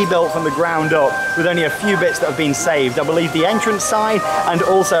completely rebuilt from the ground up with only a few bits that have been saved. I believe the entrance side and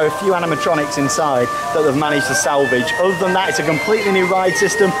also a few animatronics inside that they've managed to salvage. Other than that, it's a completely new ride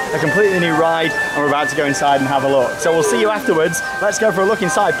system, a completely new ride, and we're about to go inside and have a look. So we'll see you afterwards. Let's go for a look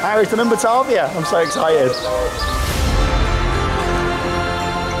inside Pirates in Batavia. I'm so excited.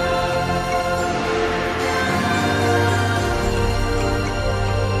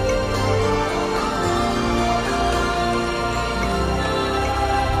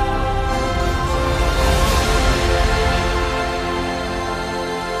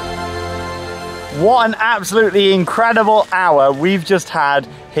 What an absolutely incredible hour we've just had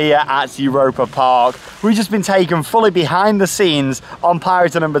here at Europa Park. We've just been taken fully behind the scenes on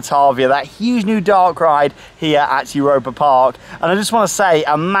Pirates in Batavia, that huge new dark ride here at Europa Park. And I just want to say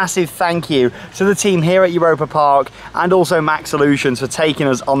a massive thank you to the team here at Europa Park and also Mac Solutions for taking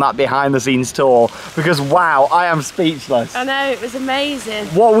us on that behind the scenes tour, because wow, I am speechless. I know, it was amazing.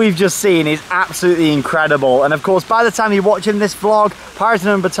 What we've just seen is absolutely incredible. And of course, by the time you're watching this vlog, Pirates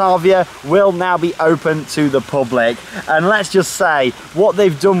in Batavia will now be open to the public. And let's just say, what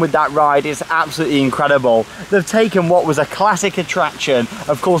they've done with that ride is absolutely incredible. They've taken what was a classic attraction,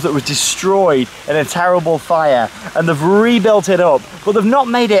 of course, that was destroyed in a terrible fire, and they've rebuilt it up, but they've not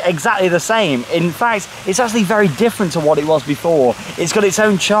made it exactly the same. In fact, it's actually very different to what it was before. It's got its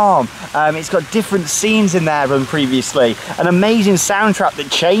own charm. It's got different scenes in there than previously, an amazing soundtrack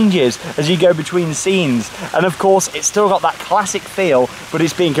that changes as you go between scenes, and of course it's still got that classic feel, but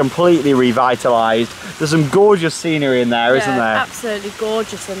it's been completely revitalized. There's some gorgeous scenery in there, isn't there? Absolutely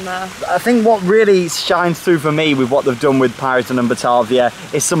gorgeous in there. I think what really shines through for me with what they've done with Pirates in Batavia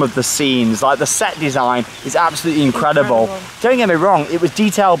is some of the scenes. Like the set design is absolutely incredible. Don't get me wrong, it was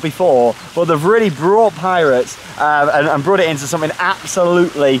detailed before, but they've really brought Pirates and brought it into something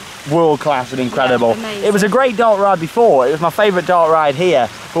absolutely world-class and incredible. Yeah, it was a great dark ride before. It was my favourite dark ride here,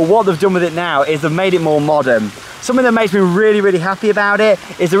 but what they've done with it now is they've made it more modern. Something that makes me really happy about it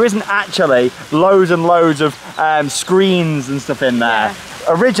is there isn't actually loads and loads of screens and stuff in there. Yeah.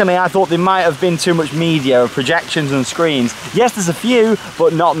 Originally, I thought there might have been too much media, projections and screens. Yes, there's a few,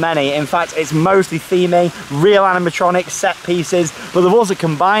 but not many. In fact, it's mostly theming, real animatronic set pieces, but they've also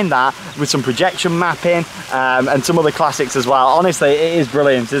combined that with some projection mapping and some other classics as well. Honestly, it is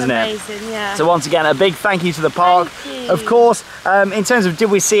brilliant, isn't it? Amazing, yeah. So once again, a big thank you to the park. Thank you. Of course, in terms of did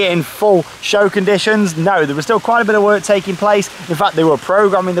we see it in full show conditions? No, there was still quite a bit of work taking place. In fact, they were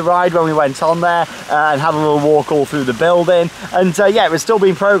programming the ride when we went on there and had a little walk all through the building. And yeah, it was still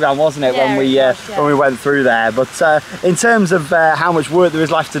being programmed, wasn't it, Yeah, when we went through there. But in terms of how much work there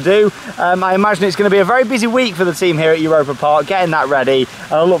is left to do, I imagine it's going to be a very busy week for the team here at Europa Park, getting that ready.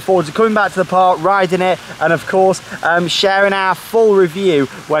 And I look forward to coming back to the park, riding it, and of course sharing our full review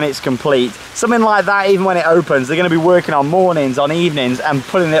when it's complete. Something like that, even when it opens, they're going to be working on mornings, on evenings, and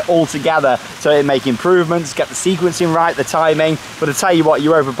putting it all together so it make improvements, get the sequencing right, the timing. But I tell you what,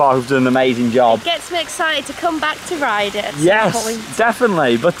 Europa Park have done an amazing job. It gets me excited to come back to ride it at some Yes, point.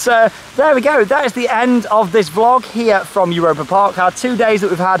 definitely. But there we go. That is the end of this vlog here from Europa Park. Our 2 days that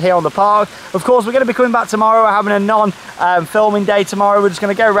we've had here on the park. Of course, we're going to be coming back tomorrow. We're having a non-filming day tomorrow. We're just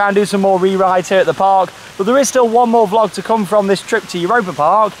going to go around, do some more re-rides here at the park. But there is still one more vlog to come from this trip to Europa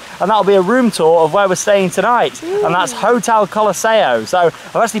Park, and that'll be a room tour of where we're staying tonight. Ooh. And that's Hotel Colosseo. So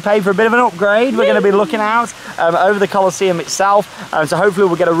I've actually paid for a bit of an upgrade. We're going to be looking out over the Colosseum itself. So hopefully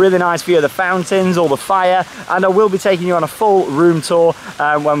we'll get a really nice view of the fountains, all the fire, and I will be taking you on a full room tour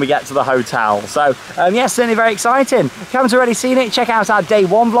when we get to the hotel. So yes, certainly very exciting. If you haven't already seen it, check out our day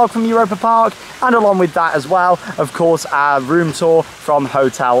one vlog from Europa Park, and along with that as well, of course, our room tour from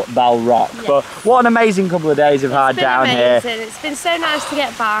Hotel Belrock. Yes. But what an amazing couple of days we've had down here. It's been so nice to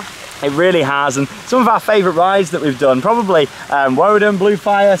get back. It really has, and some of our favourite rides that we've done, probably Woden, Blue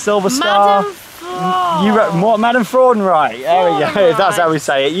Fire, Silver Star. Madame Fraudenreich. There we go. If that's how we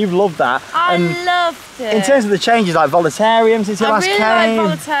say it. You've loved that. I loved it. In terms of the changes, like Voletarium since you last came. I really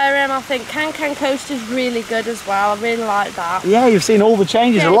like Voletarium. I think Can Coaster's really good as well. I really like that. Yeah, you've seen all the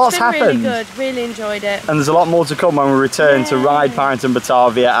changes. A lot's happened. Really good. Really enjoyed it. And there's a lot more to come when we return to ride Parrington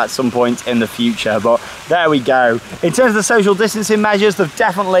Batavia at some point in the future. But there we go. In terms of the social distancing measures, they've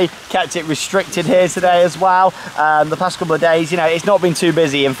definitely kept it restricted here today as well. The past couple of days, you know, it's not been too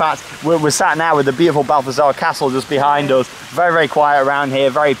busy. In fact, we're sat now with the beautiful Balthazar Castle just behind us. Very, very quiet around here,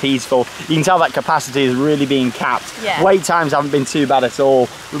 very peaceful. You can tell that capacity is really being capped. Yeah. Wait times haven't been too bad at all.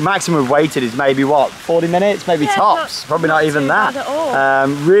 The maximum we've waited is maybe, what, 40 minutes? Maybe tops. Probably not even that. Bad at all.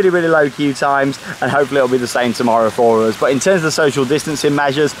 Really, really low queue times, and hopefully it'll be the same tomorrow for us. But in terms of the social distancing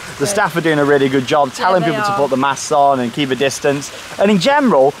measures, the staff are doing a really good job telling people to put the masks on and keep a distance. And in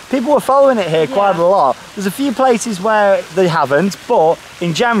general, people are following it here quite a lot. There's a few places where they haven't, but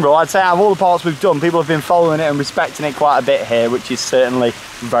in general, I'd say out of all the parts we've done, people have been following it and respecting it quite a bit here, which is certainly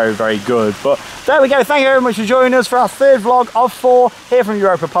very, very good. But there we go. Thank you very much for joining us for our third vlog of 4 here from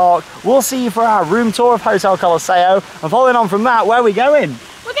Europa Park. We'll see you for our room tour of Hotel Colosseo, and following on from that, where are we going?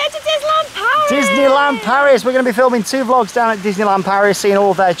 We're going to Disneyland Paris! Disneyland Paris! We're going to be filming 2 vlogs down at Disneyland Paris, seeing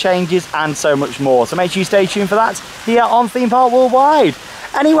all of their changes and so much more. So make sure you stay tuned for that here on Theme Park Worldwide.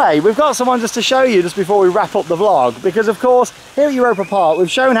 Anyway, we've got someone just to show you just before we wrap up the vlog, because of course here at Europa Park we've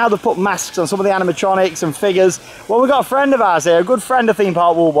shown how they've put masks on some of the animatronics and figures. Well, we've got a friend of ours here, a good friend of Theme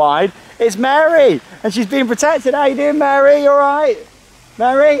Park Worldwide. It's Mary, and she's being protected. How you doing, Mary? You all right?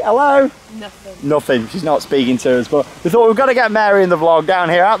 Mary, hello? Nothing. Nothing, she's not speaking to us, but we thought we've got to get Mary in the vlog down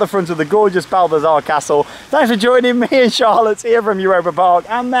here at the front of the gorgeous Balthazar Castle. Thanks for joining me and Charlotte here from Europa Park,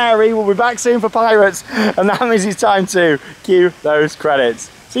 and Mary. We'll be back soon for Pirates, and that means it's time to cue those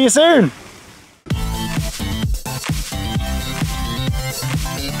credits. See you soon.